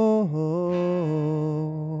 oh, oh,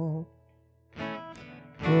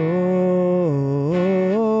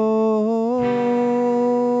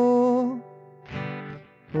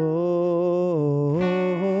 oh, oh,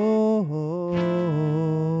 oh.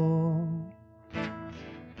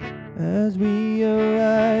 As we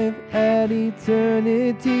arrive at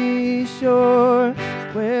eternity's shore,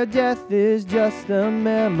 where death is just a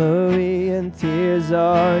memory and tears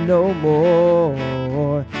are no more.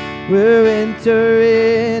 We're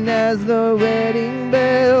entering as the wedding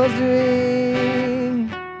bells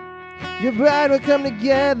ring. Your bride will come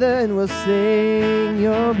together and we'll sing,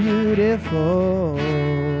 you're beautiful.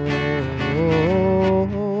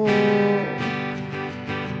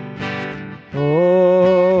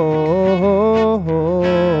 Oh,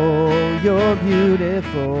 you're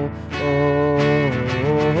beautiful.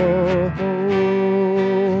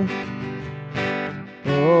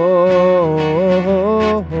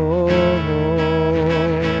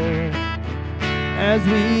 As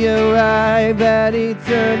we arrive at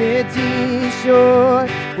eternity's shore,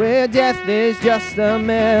 where death is just a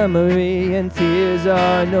memory and tears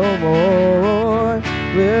are no more,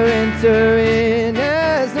 we're entering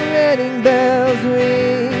as the wedding bells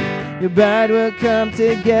ring. Your bride will come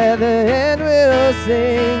together and we'll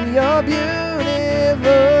sing, you're beautiful.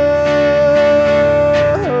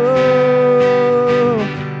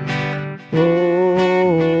 Oh,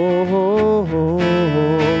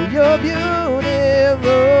 you're beautiful.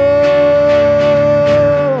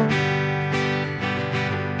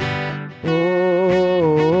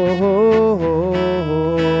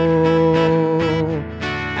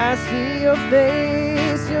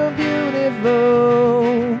 face, you're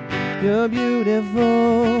beautiful. You're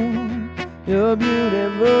beautiful. You're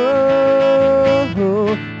beautiful.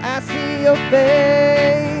 I see your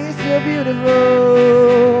face, you're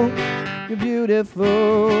beautiful. You're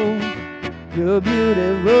beautiful. You're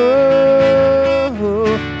beautiful.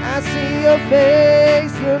 I see your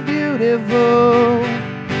face, you're beautiful.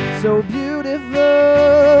 So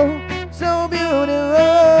beautiful, so beautiful.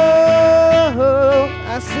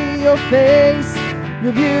 I see your face,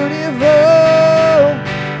 you're beautiful.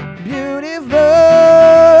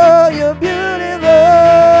 Beautiful, you're beautiful.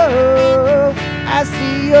 I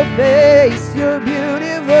see your face, you're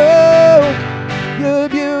beautiful. You're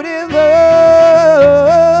beautiful.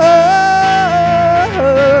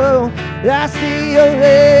 I see your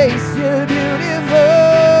face, you're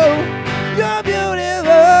beautiful. You're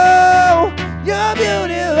beautiful. You're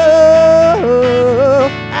beautiful.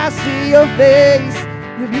 I see your face,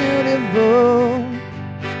 you're beautiful.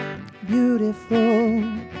 Beautiful.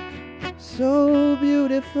 So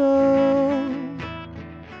beautiful.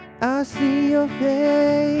 I see your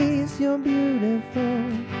face, you're beautiful.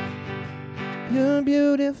 You're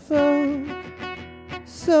beautiful.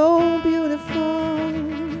 So beautiful.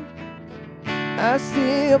 I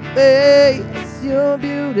see your face, you're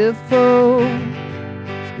beautiful.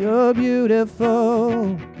 You're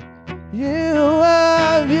beautiful. You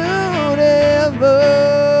are beautiful.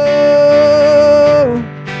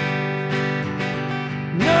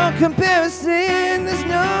 No comparison, there's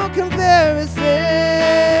no comparison.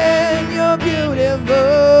 You're beautiful.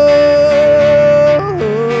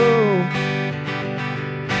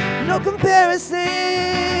 No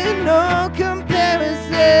comparison, no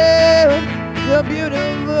comparison. You're beautiful.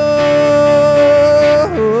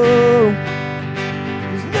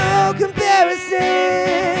 There's no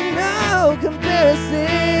comparison, no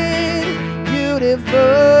comparison. Beautiful.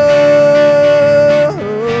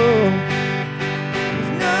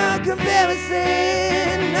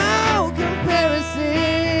 Comparison, no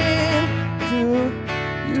comparison to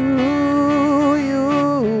you.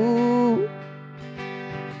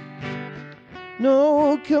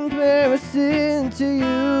 No comparison to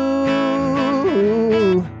you.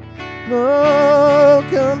 No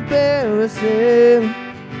comparison.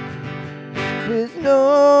 There's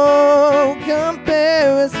no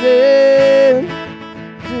comparison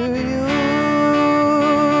to you.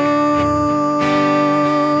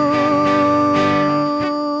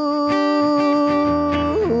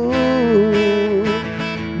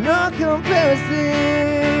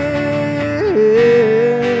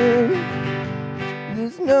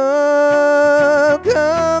 There's no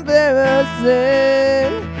comparison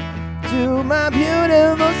to my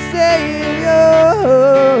beautiful Savior.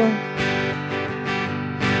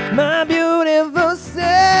 My beautiful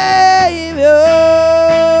Savior.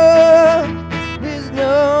 There's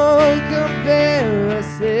no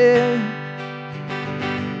comparison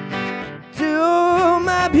to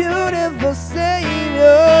my beautiful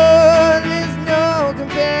Savior. There's no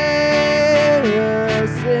comparison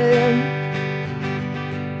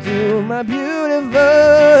to my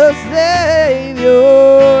beautiful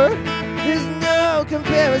Savior. There's no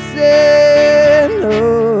comparison,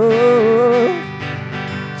 oh,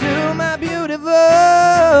 to my beautiful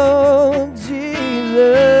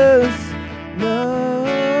Jesus. No,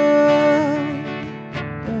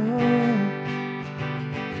 no.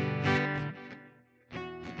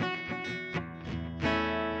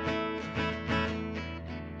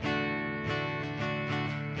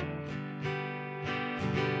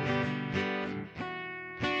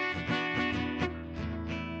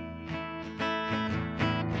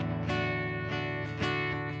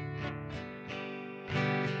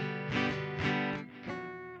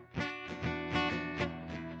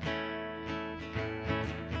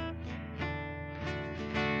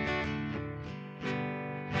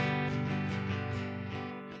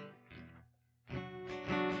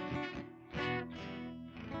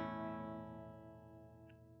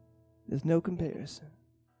 There's no comparison.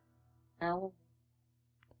 Hallelujah.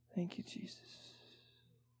 Thank you, Jesus.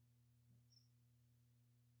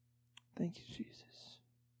 Thank you, Jesus.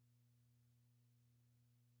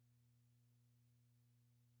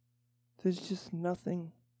 There's just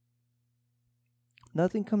nothing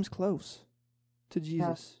comes close to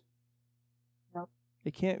Jesus. No.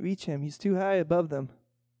 They can't reach him. He's too high above them.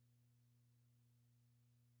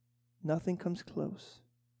 Nothing comes close.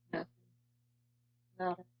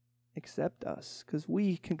 No. Except us, because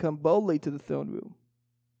we can come boldly to the throne room.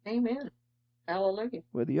 Amen. Hallelujah.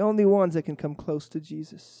 We're the only ones that can come close to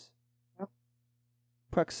Jesus. Yep.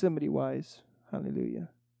 Proximity-wise. Hallelujah.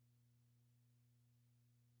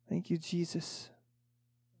 Thank you, Jesus.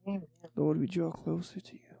 Amen. Lord, we draw closer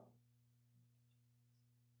to you.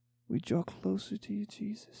 We draw closer to you,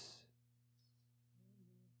 Jesus.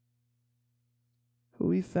 For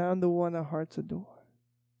we found the one our hearts adore.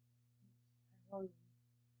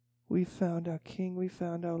 We found our King. We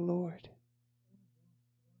found our Lord.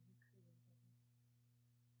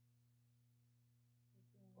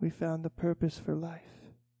 We found the purpose for life.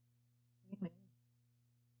 Amen.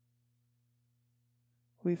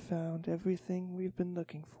 We found everything we've been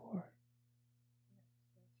looking for.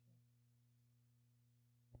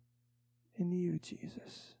 In you,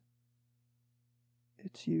 Jesus.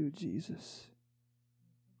 It's you, Jesus.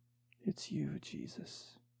 It's you,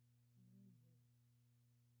 Jesus.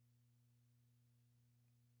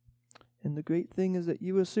 And the great thing is that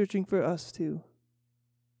you were searching for us too.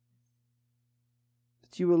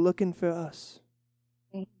 That you were looking for us.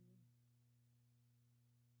 Amen.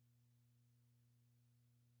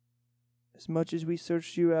 As much as we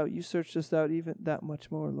searched you out, you searched us out even that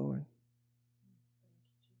much more, Lord.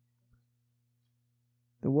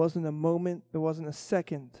 There wasn't a moment, there wasn't a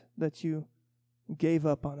second that you gave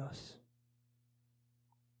up on us.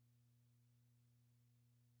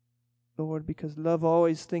 Lord, because love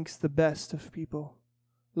always thinks the best of people.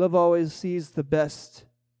 Love always sees the best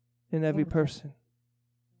in every Amen. person.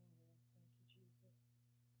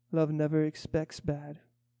 Love never expects bad.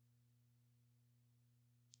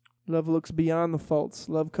 Love looks beyond the faults.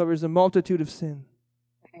 Love covers a multitude of sin.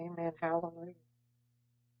 Amen. Hallelujah.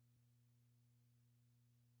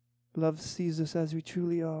 Love sees us as we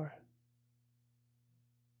truly are.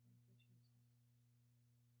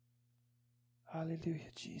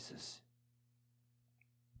 Hallelujah, Jesus.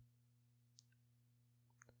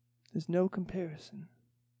 There's no comparison.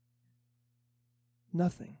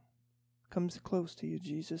 Nothing comes close to you,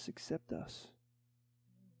 Jesus, except us.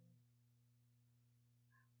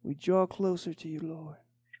 We draw closer to you, Lord.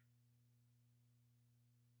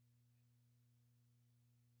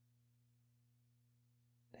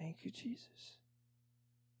 Thank you, Jesus.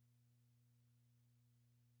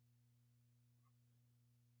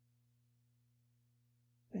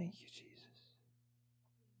 Thank you, Jesus.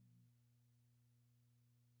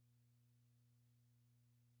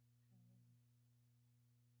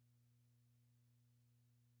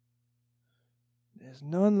 There's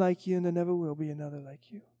none like you, and there never will be another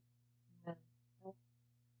like you. Amen.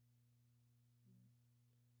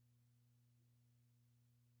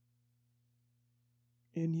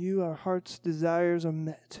 In you, our heart's desires are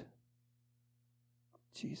met.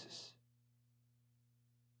 Jesus.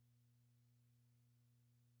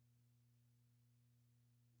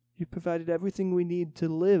 You provided everything we need to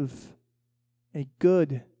live a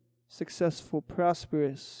good, successful,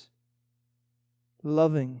 prosperous,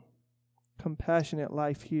 loving, compassionate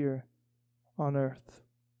life here on earth.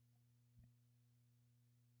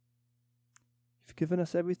 You've given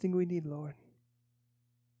us everything we need, Lord.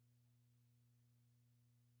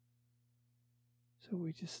 So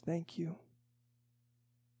we just thank you.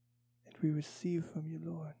 And we receive from you,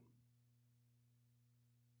 Lord.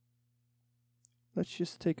 Let's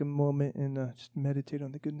just take a moment and just meditate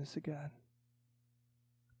on the goodness of God.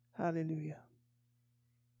 Hallelujah.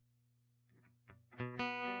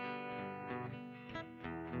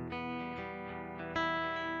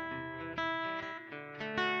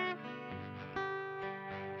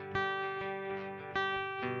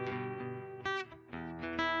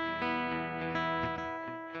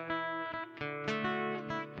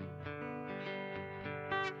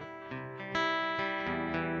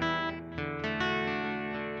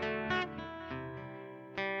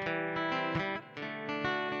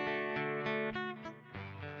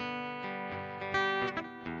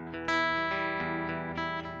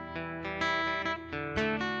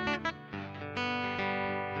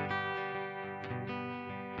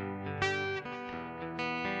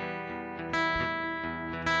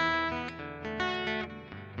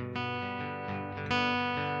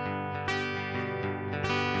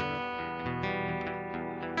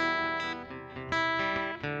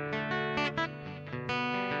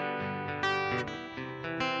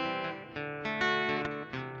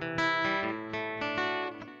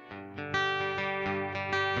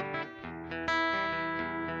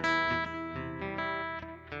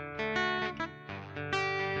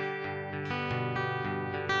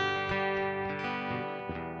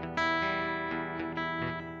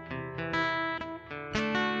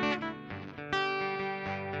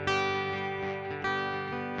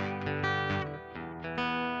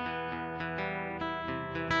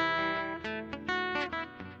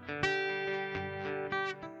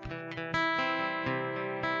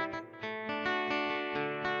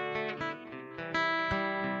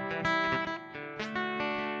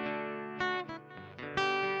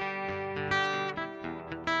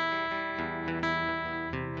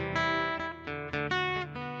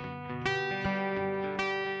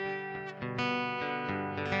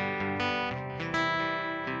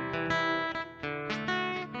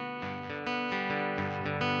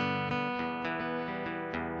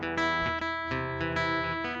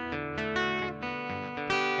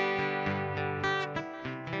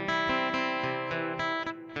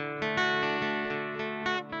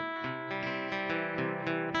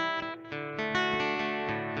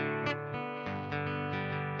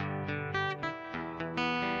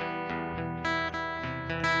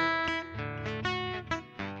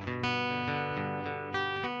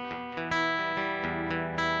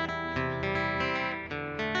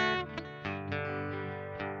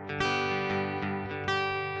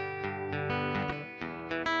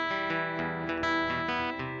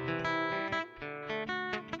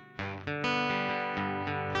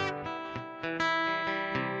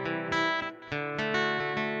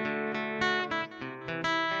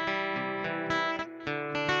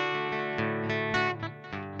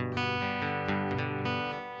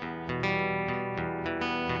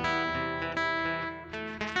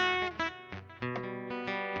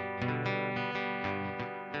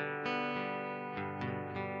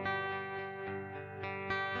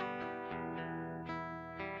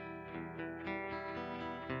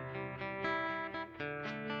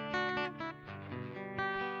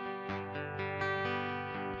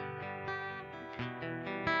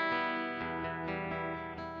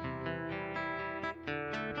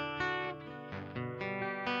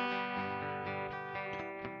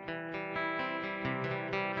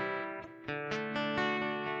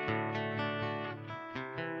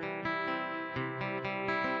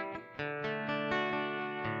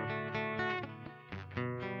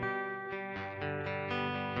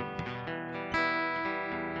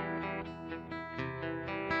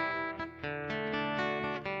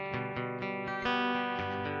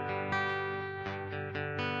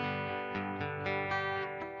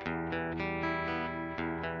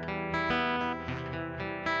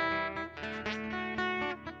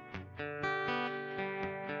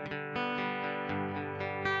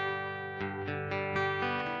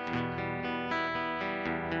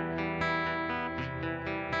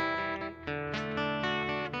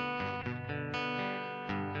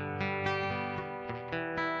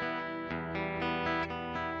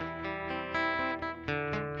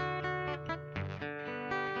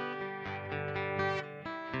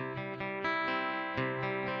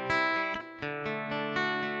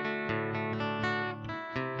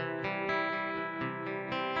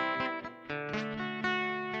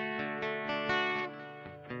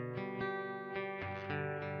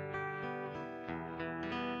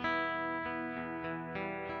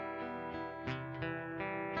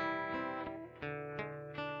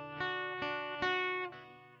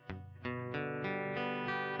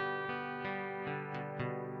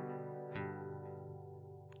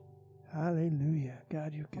 Hallelujah.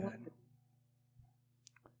 God, you're good.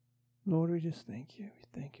 Lord, we just thank you. We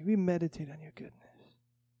thank you. We meditate on your goodness.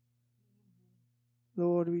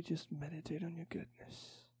 Lord, we just meditate on your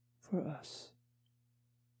goodness for us.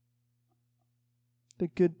 The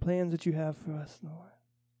good plans that you have for us, Lord.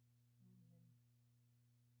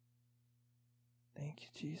 Thank you,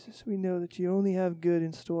 Jesus. We know that you only have good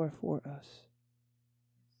in store for us.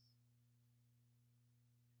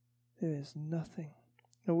 There is nothing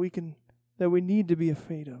that we need to be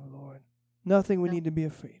afraid of, Lord. Nothing we need to be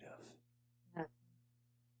afraid of.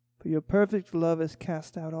 For your perfect love has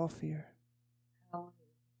cast out all fear.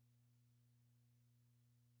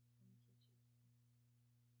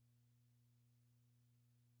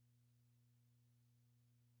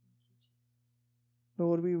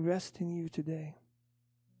 Lord, we rest in you today.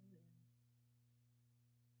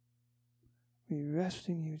 We rest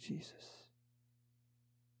in you, Jesus.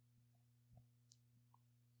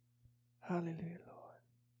 Hallelujah, Lord.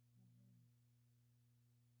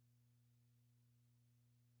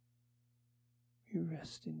 We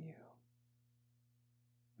rest in you.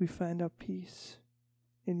 We find our peace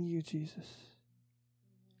in you, Jesus.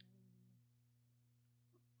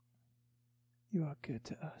 You are good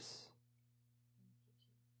to us.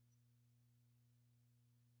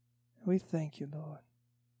 We thank you, Lord.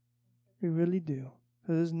 We really do.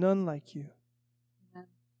 For there's none like you. Amen.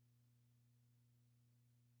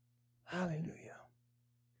 Hallelujah.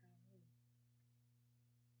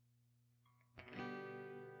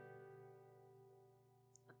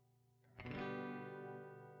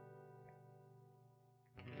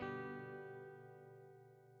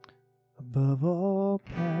 Above all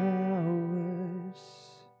powers,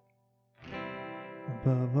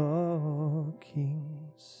 above all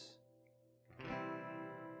kings,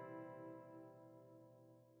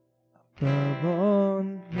 above all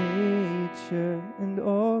nature and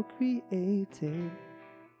all created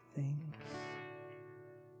things,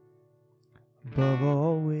 above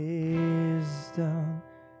all wisdom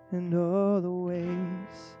and all the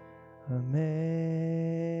ways of man.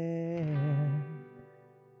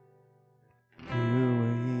 You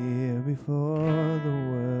were here before the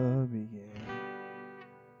world began.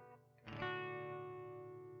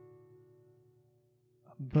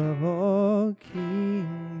 Above all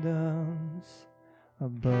kingdoms,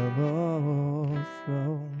 above all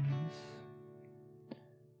thrones,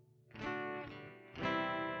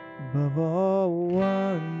 above all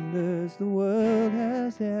wonders the world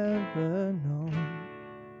has ever known,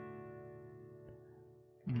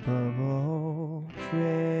 above all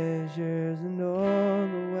treasures and all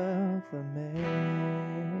the wealth of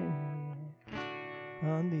man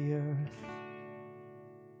on the earth,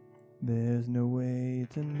 there's no way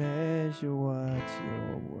to measure what's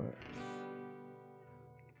your worth.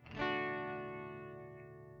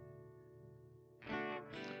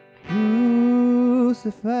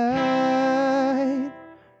 Crucified,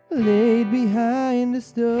 laid behind a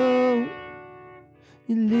stone,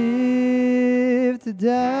 you lived to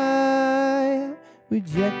die,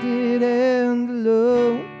 rejected and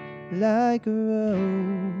alone, like a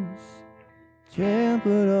rose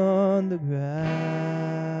trampled on the ground.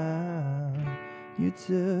 You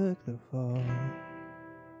took the fall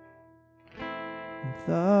and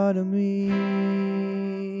thought of me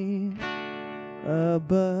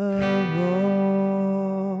above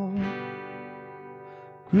all.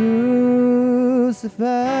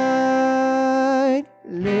 Crucified,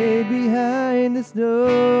 laid behind the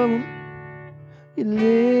stone, you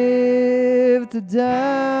lived to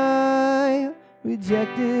die,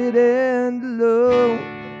 rejected and alone,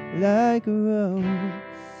 like a rose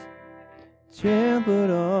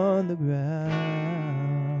trampled on the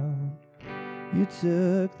ground. You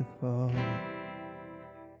took the fall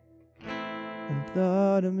and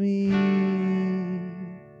thought of me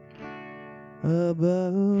above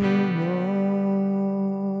all.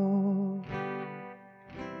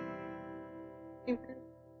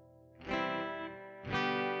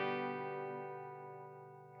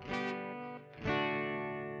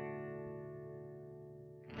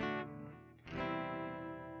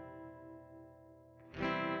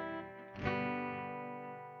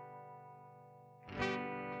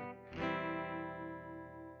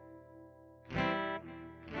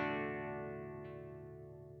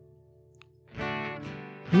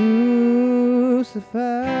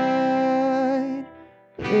 Crucified,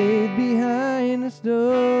 laid behind a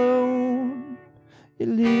stone, you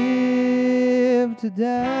lived to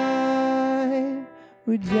die,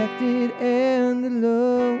 rejected and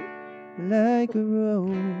alone, like a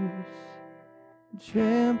rose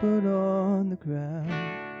trampled on the ground.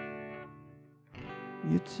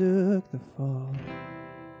 You took the fall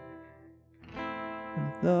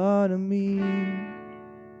thought of me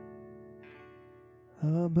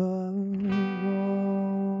above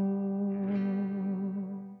all.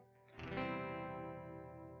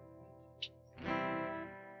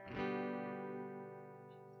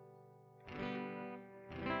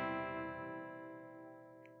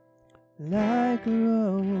 Like a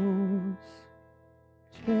rose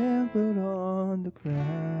trampled on the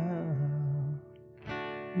ground,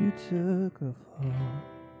 you took a fall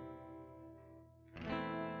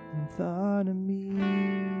and thought of me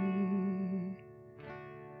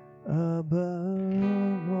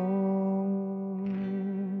above all.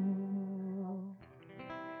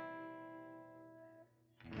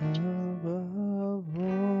 Above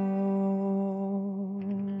all.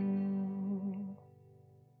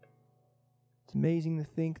 It's amazing to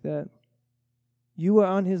think that you were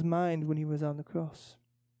on his mind when he was on the cross.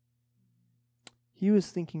 He was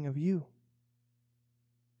thinking of you.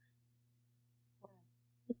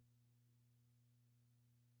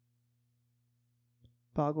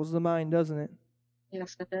 Boggles the mind, doesn't it?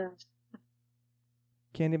 Yes, it does.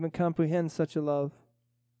 Can't even comprehend such a love.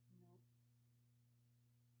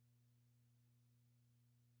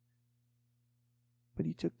 But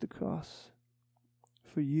he took the cross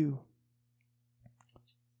for you,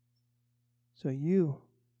 so you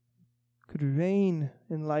could reign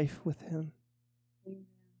in life with him, Amen. Thank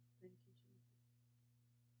you, Jesus.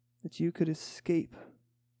 that you could escape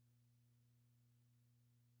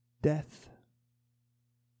death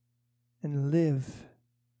and live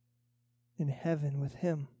in heaven with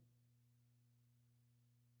him,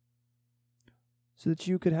 so that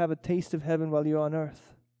you could have a taste of heaven while you're on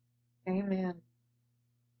earth. Amen.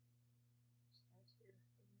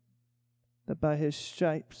 That by his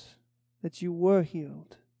stripes that you were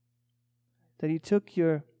healed, that he took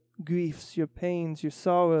your griefs, your pains, your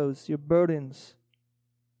sorrows, your burdens,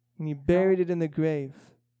 and he buried it in the grave,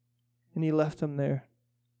 and he left them there,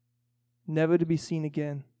 never to be seen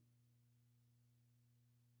again.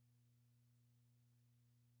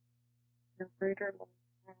 No greater love.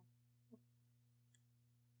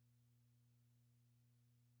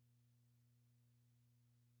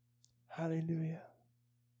 Hallelujah.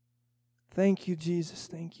 Thank you, Jesus.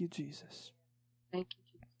 Thank you, Jesus. Thank you,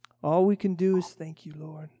 Jesus. All we can do is thank you,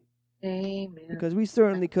 Lord, Amen. because we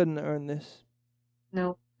certainly couldn't earn this.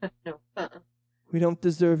 No, no, We don't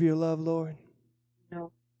deserve your love, Lord.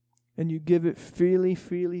 no. And you give it freely,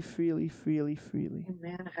 freely, freely, freely, freely.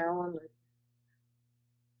 Amen. Hallelujah.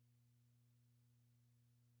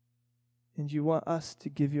 And you want us to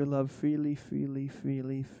give your love freely, freely,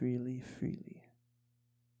 freely, freely, freely.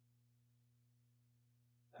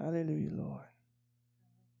 Hallelujah, Lord.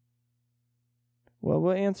 Well,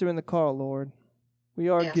 we're answering the call, Lord. We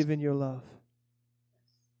are Yes. giving your love.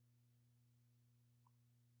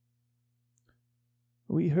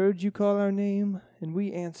 We heard you call our name, and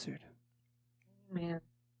we answered. Amen.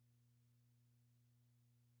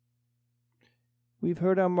 We've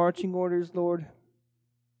heard our marching orders, Lord.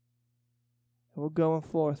 And we're going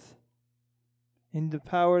forth in the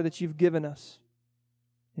power that you've given us,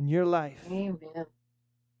 in your life, Amen.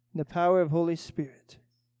 in the power of Holy Spirit.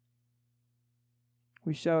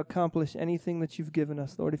 We shall accomplish anything that you've given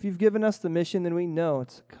us, Lord. If you've given us the mission, then we know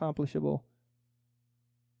it's accomplishable.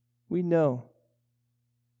 We know.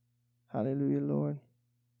 Hallelujah, Lord.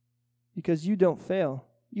 Because you don't fail.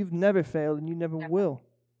 You've never failed, and you never will.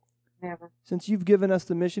 Never. Since you've given us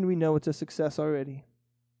the mission, we know it's a success already.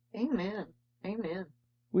 Amen. Amen.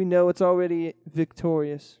 We know it's already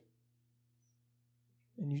victorious.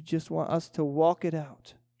 And you just want us to walk it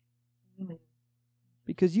out. Amen.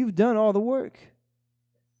 Because you've done all the work.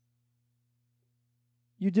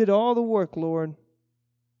 You did all the work, Lord.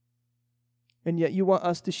 And yet you want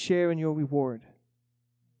us to share in your reward.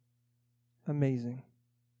 Amazing.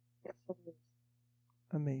 Yes, it is.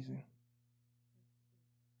 Amazing.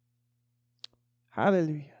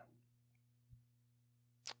 Hallelujah.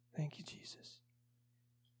 Thank you, Jesus.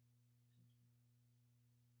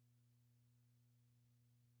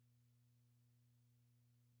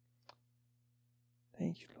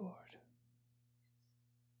 Thank you, Lord.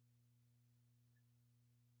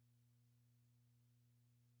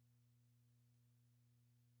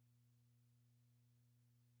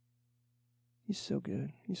 He's so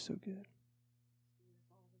good. He's so good.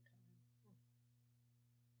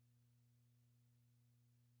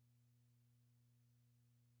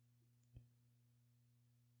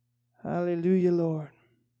 Hallelujah, Lord.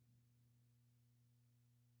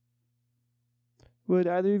 Would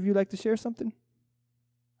either of you like to share something?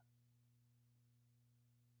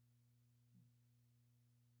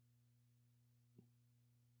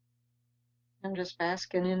 I'm just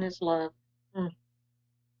basking in his love.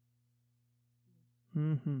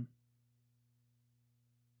 Mm-hmm.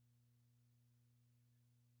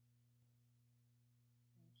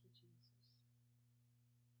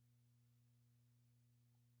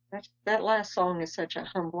 That last song is such a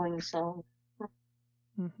humbling song.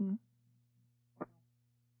 Mm-hmm.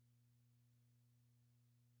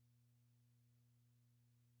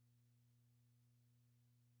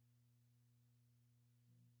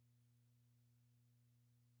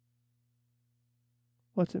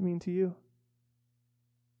 What's it mean to you?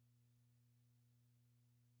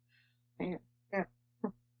 Yeah. Yeah.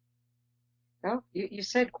 Well, you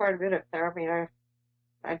said quite a bit up there. I mean,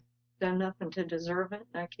 I've done nothing to deserve it,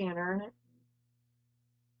 and I can't earn it.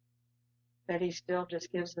 But he still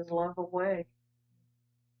just gives his love away.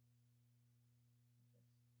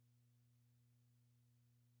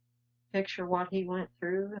 Picture what he went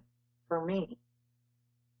through for me.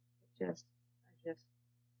 I just,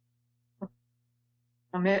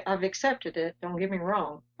 I've accepted it. Don't get me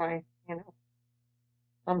wrong.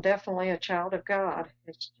 I'm definitely a child of God.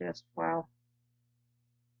 It's just, wow.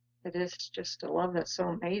 It is just a love that's so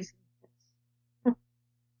amazing.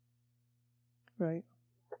 Right.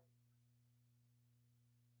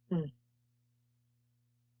 Hmm.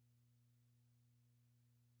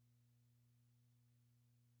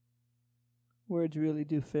 Words really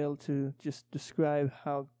do fail to just describe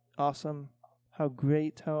how awesome, how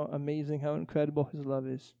great, how amazing, how incredible His love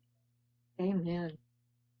is. Amen.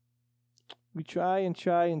 We try and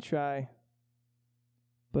try and try,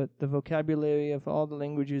 but the vocabulary of all the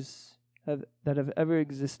languages that have ever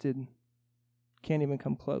existed can't even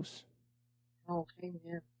come close. Oh,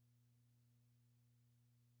 amen.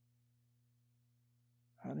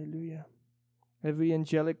 Hallelujah. Every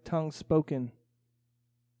angelic tongue spoken,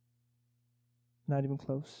 not even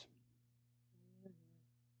close.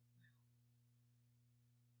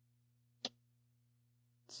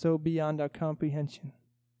 So beyond our comprehension.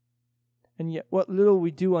 And yet what little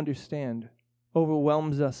we do understand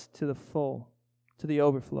overwhelms us to the full, to the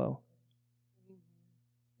overflow.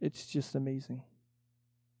 It's just amazing.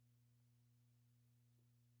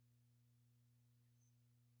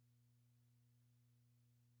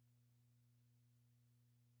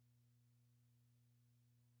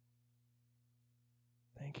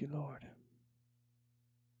 Thank you, Lord.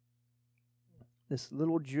 This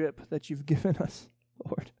little drip that you've given us,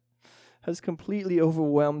 Lord, has completely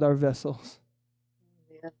overwhelmed our vessels.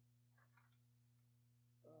 Amen.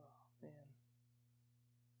 Oh, man.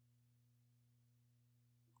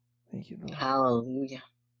 Thank you, Lord. Hallelujah.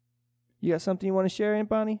 You got something you want to share, Aunt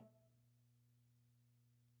Bonnie?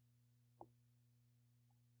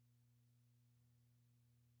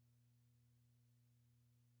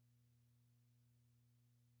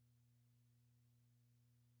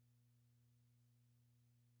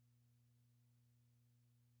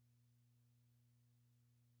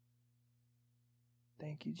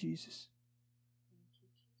 Thank you, Jesus.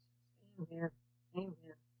 Amen. Amen.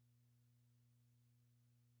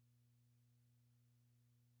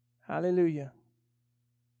 Hallelujah.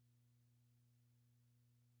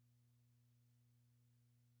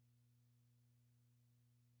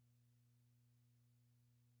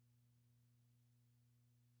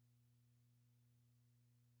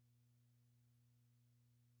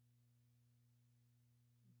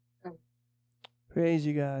 Praise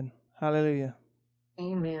you, God. Hallelujah.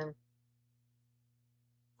 Amen.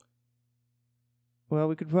 Well,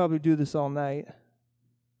 we could probably do this all night.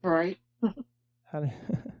 Right.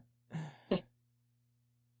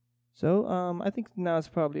 So, I think now is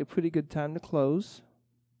probably a pretty good time to close.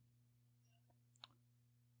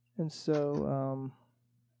 And so,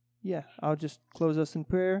 yeah, I'll just close us in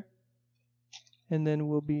prayer, and then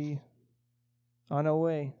we'll be on our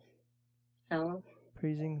way, Hello.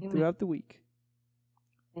 praising Amen. throughout the week.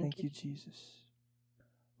 Thank you, Jesus.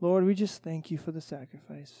 Lord, we just thank you for the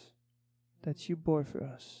sacrifice that you bore for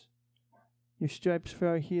us. Your stripes for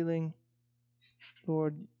our healing,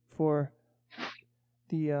 Lord, for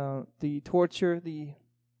the torture, the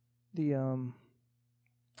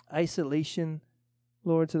isolation,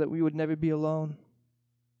 Lord, so that we would never be alone.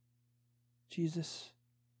 Jesus.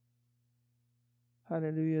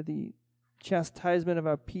 Hallelujah. The chastisement of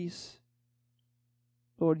our peace.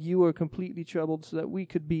 Lord, you were completely troubled so that we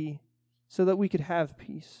could have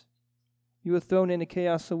peace. You were thrown into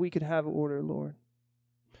chaos so we could have order, Lord.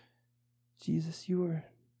 Jesus, you were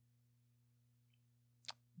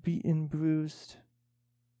beaten, bruised,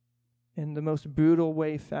 in the most brutal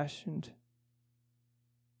way fashioned,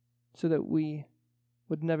 so that we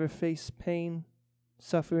would never face pain,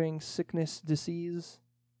 suffering, sickness, disease.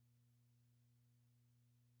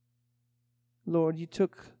 Lord, you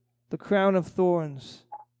took the crown of thorns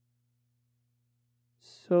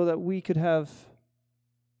so that we could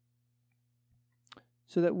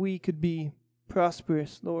be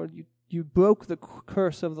prosperous, Lord. You broke the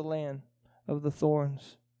curse of the land of the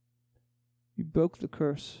thorns. You broke the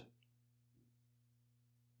curse,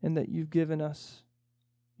 and that you've given us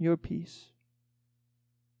your peace,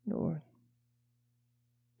 Lord.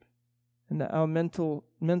 And that our mental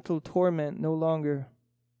torment no longer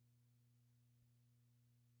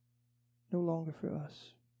for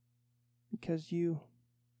us, because you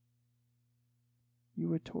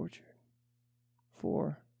were tortured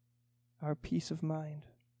for our peace of mind.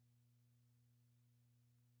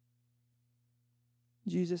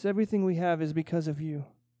 Jesus, everything we have is because of you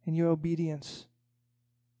and your obedience.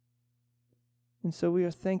 And so we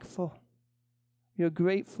are thankful. We are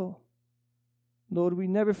grateful. Lord, we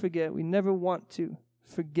never forget. We never want to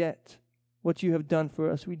forget what you have done for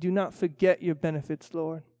us. We do not forget your benefits,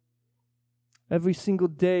 Lord. Every single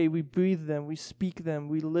day we breathe them, we speak them,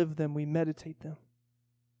 we live them, we meditate them.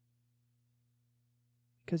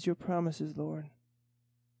 Because your promises, Lord,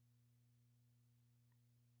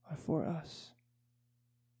 are for us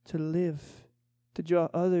to live, to draw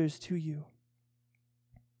others to you.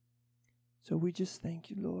 So we just thank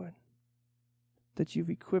you, Lord, that you've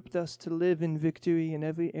equipped us to live in victory in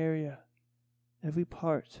every area, every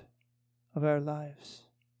part of our lives.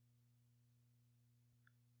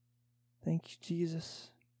 Thank you,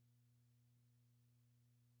 Jesus.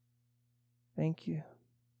 Thank you.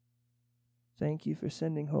 Thank you for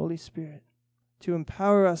sending Holy Spirit to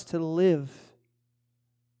empower us to live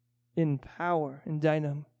in power, in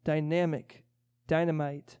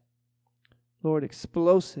dynamite, Lord,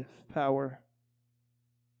 explosive power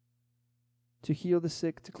to heal the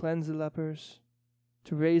sick, to cleanse the lepers,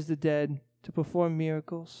 to raise the dead, to perform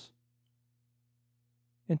miracles,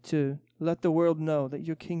 and to let the world know that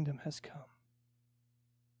your kingdom has come.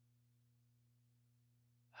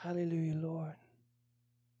 Hallelujah, Lord.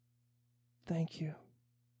 Thank you.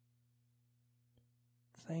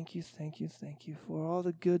 Thank you, thank you, thank you for all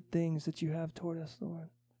the good things that you have toward us, Lord.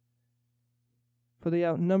 For they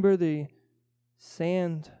outnumber the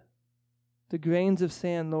sand, the grains of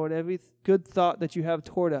sand, Lord. Every good thought that you have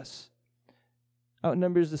toward us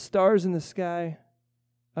outnumbers the stars in the sky,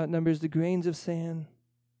 outnumbers the grains of sand,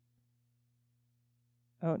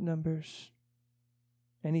 outnumbers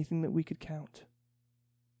anything that we could count.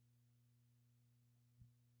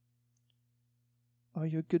 Are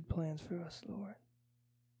your good plans for us, Lord.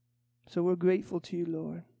 So we're grateful to you,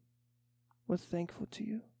 Lord. We're thankful to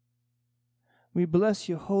you. We bless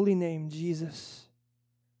your holy name, Jesus.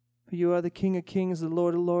 For you are the King of kings, the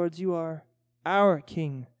Lord of lords. You are our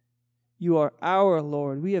King. You are our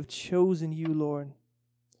Lord. We have chosen you, Lord,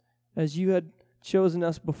 as you had chosen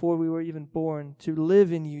us before we were even born, to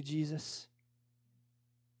live in you, Jesus.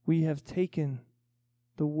 We have taken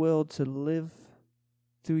the will to live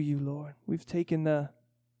through you, Lord. We've taken that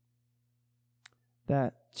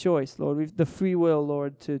choice, Lord. The free will,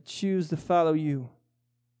 Lord, to choose to follow you.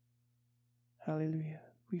 Hallelujah.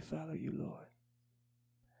 We follow you, Lord.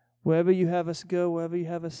 Wherever you have us go, wherever you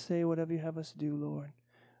have us say, whatever you have us do, Lord,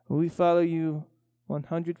 we follow you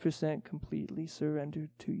 100% completely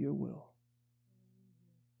surrendered to your will.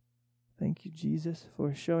 Thank you, Jesus,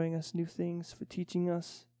 for showing us new things, for teaching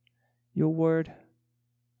us your word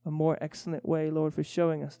a more excellent way, Lord, for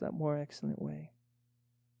showing us that more excellent way.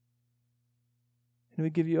 And we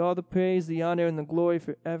give you all the praise, the honor, and the glory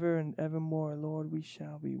forever and evermore, Lord. We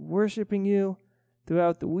shall be worshiping you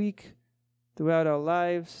throughout the week, throughout our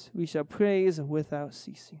lives. We shall praise without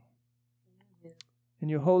ceasing. Amen. In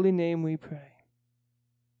your holy name we pray.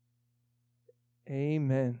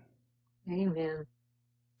 Amen. Amen.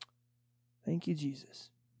 Thank you, Jesus.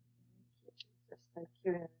 Thank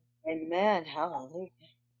you. Amen. Hallelujah.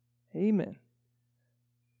 Amen.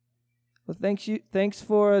 Well, thanks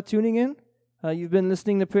for tuning in. You've been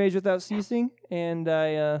listening to Praise Without Ceasing, and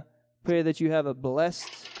I pray that you have a blessed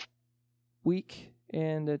week,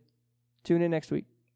 and tune in next week.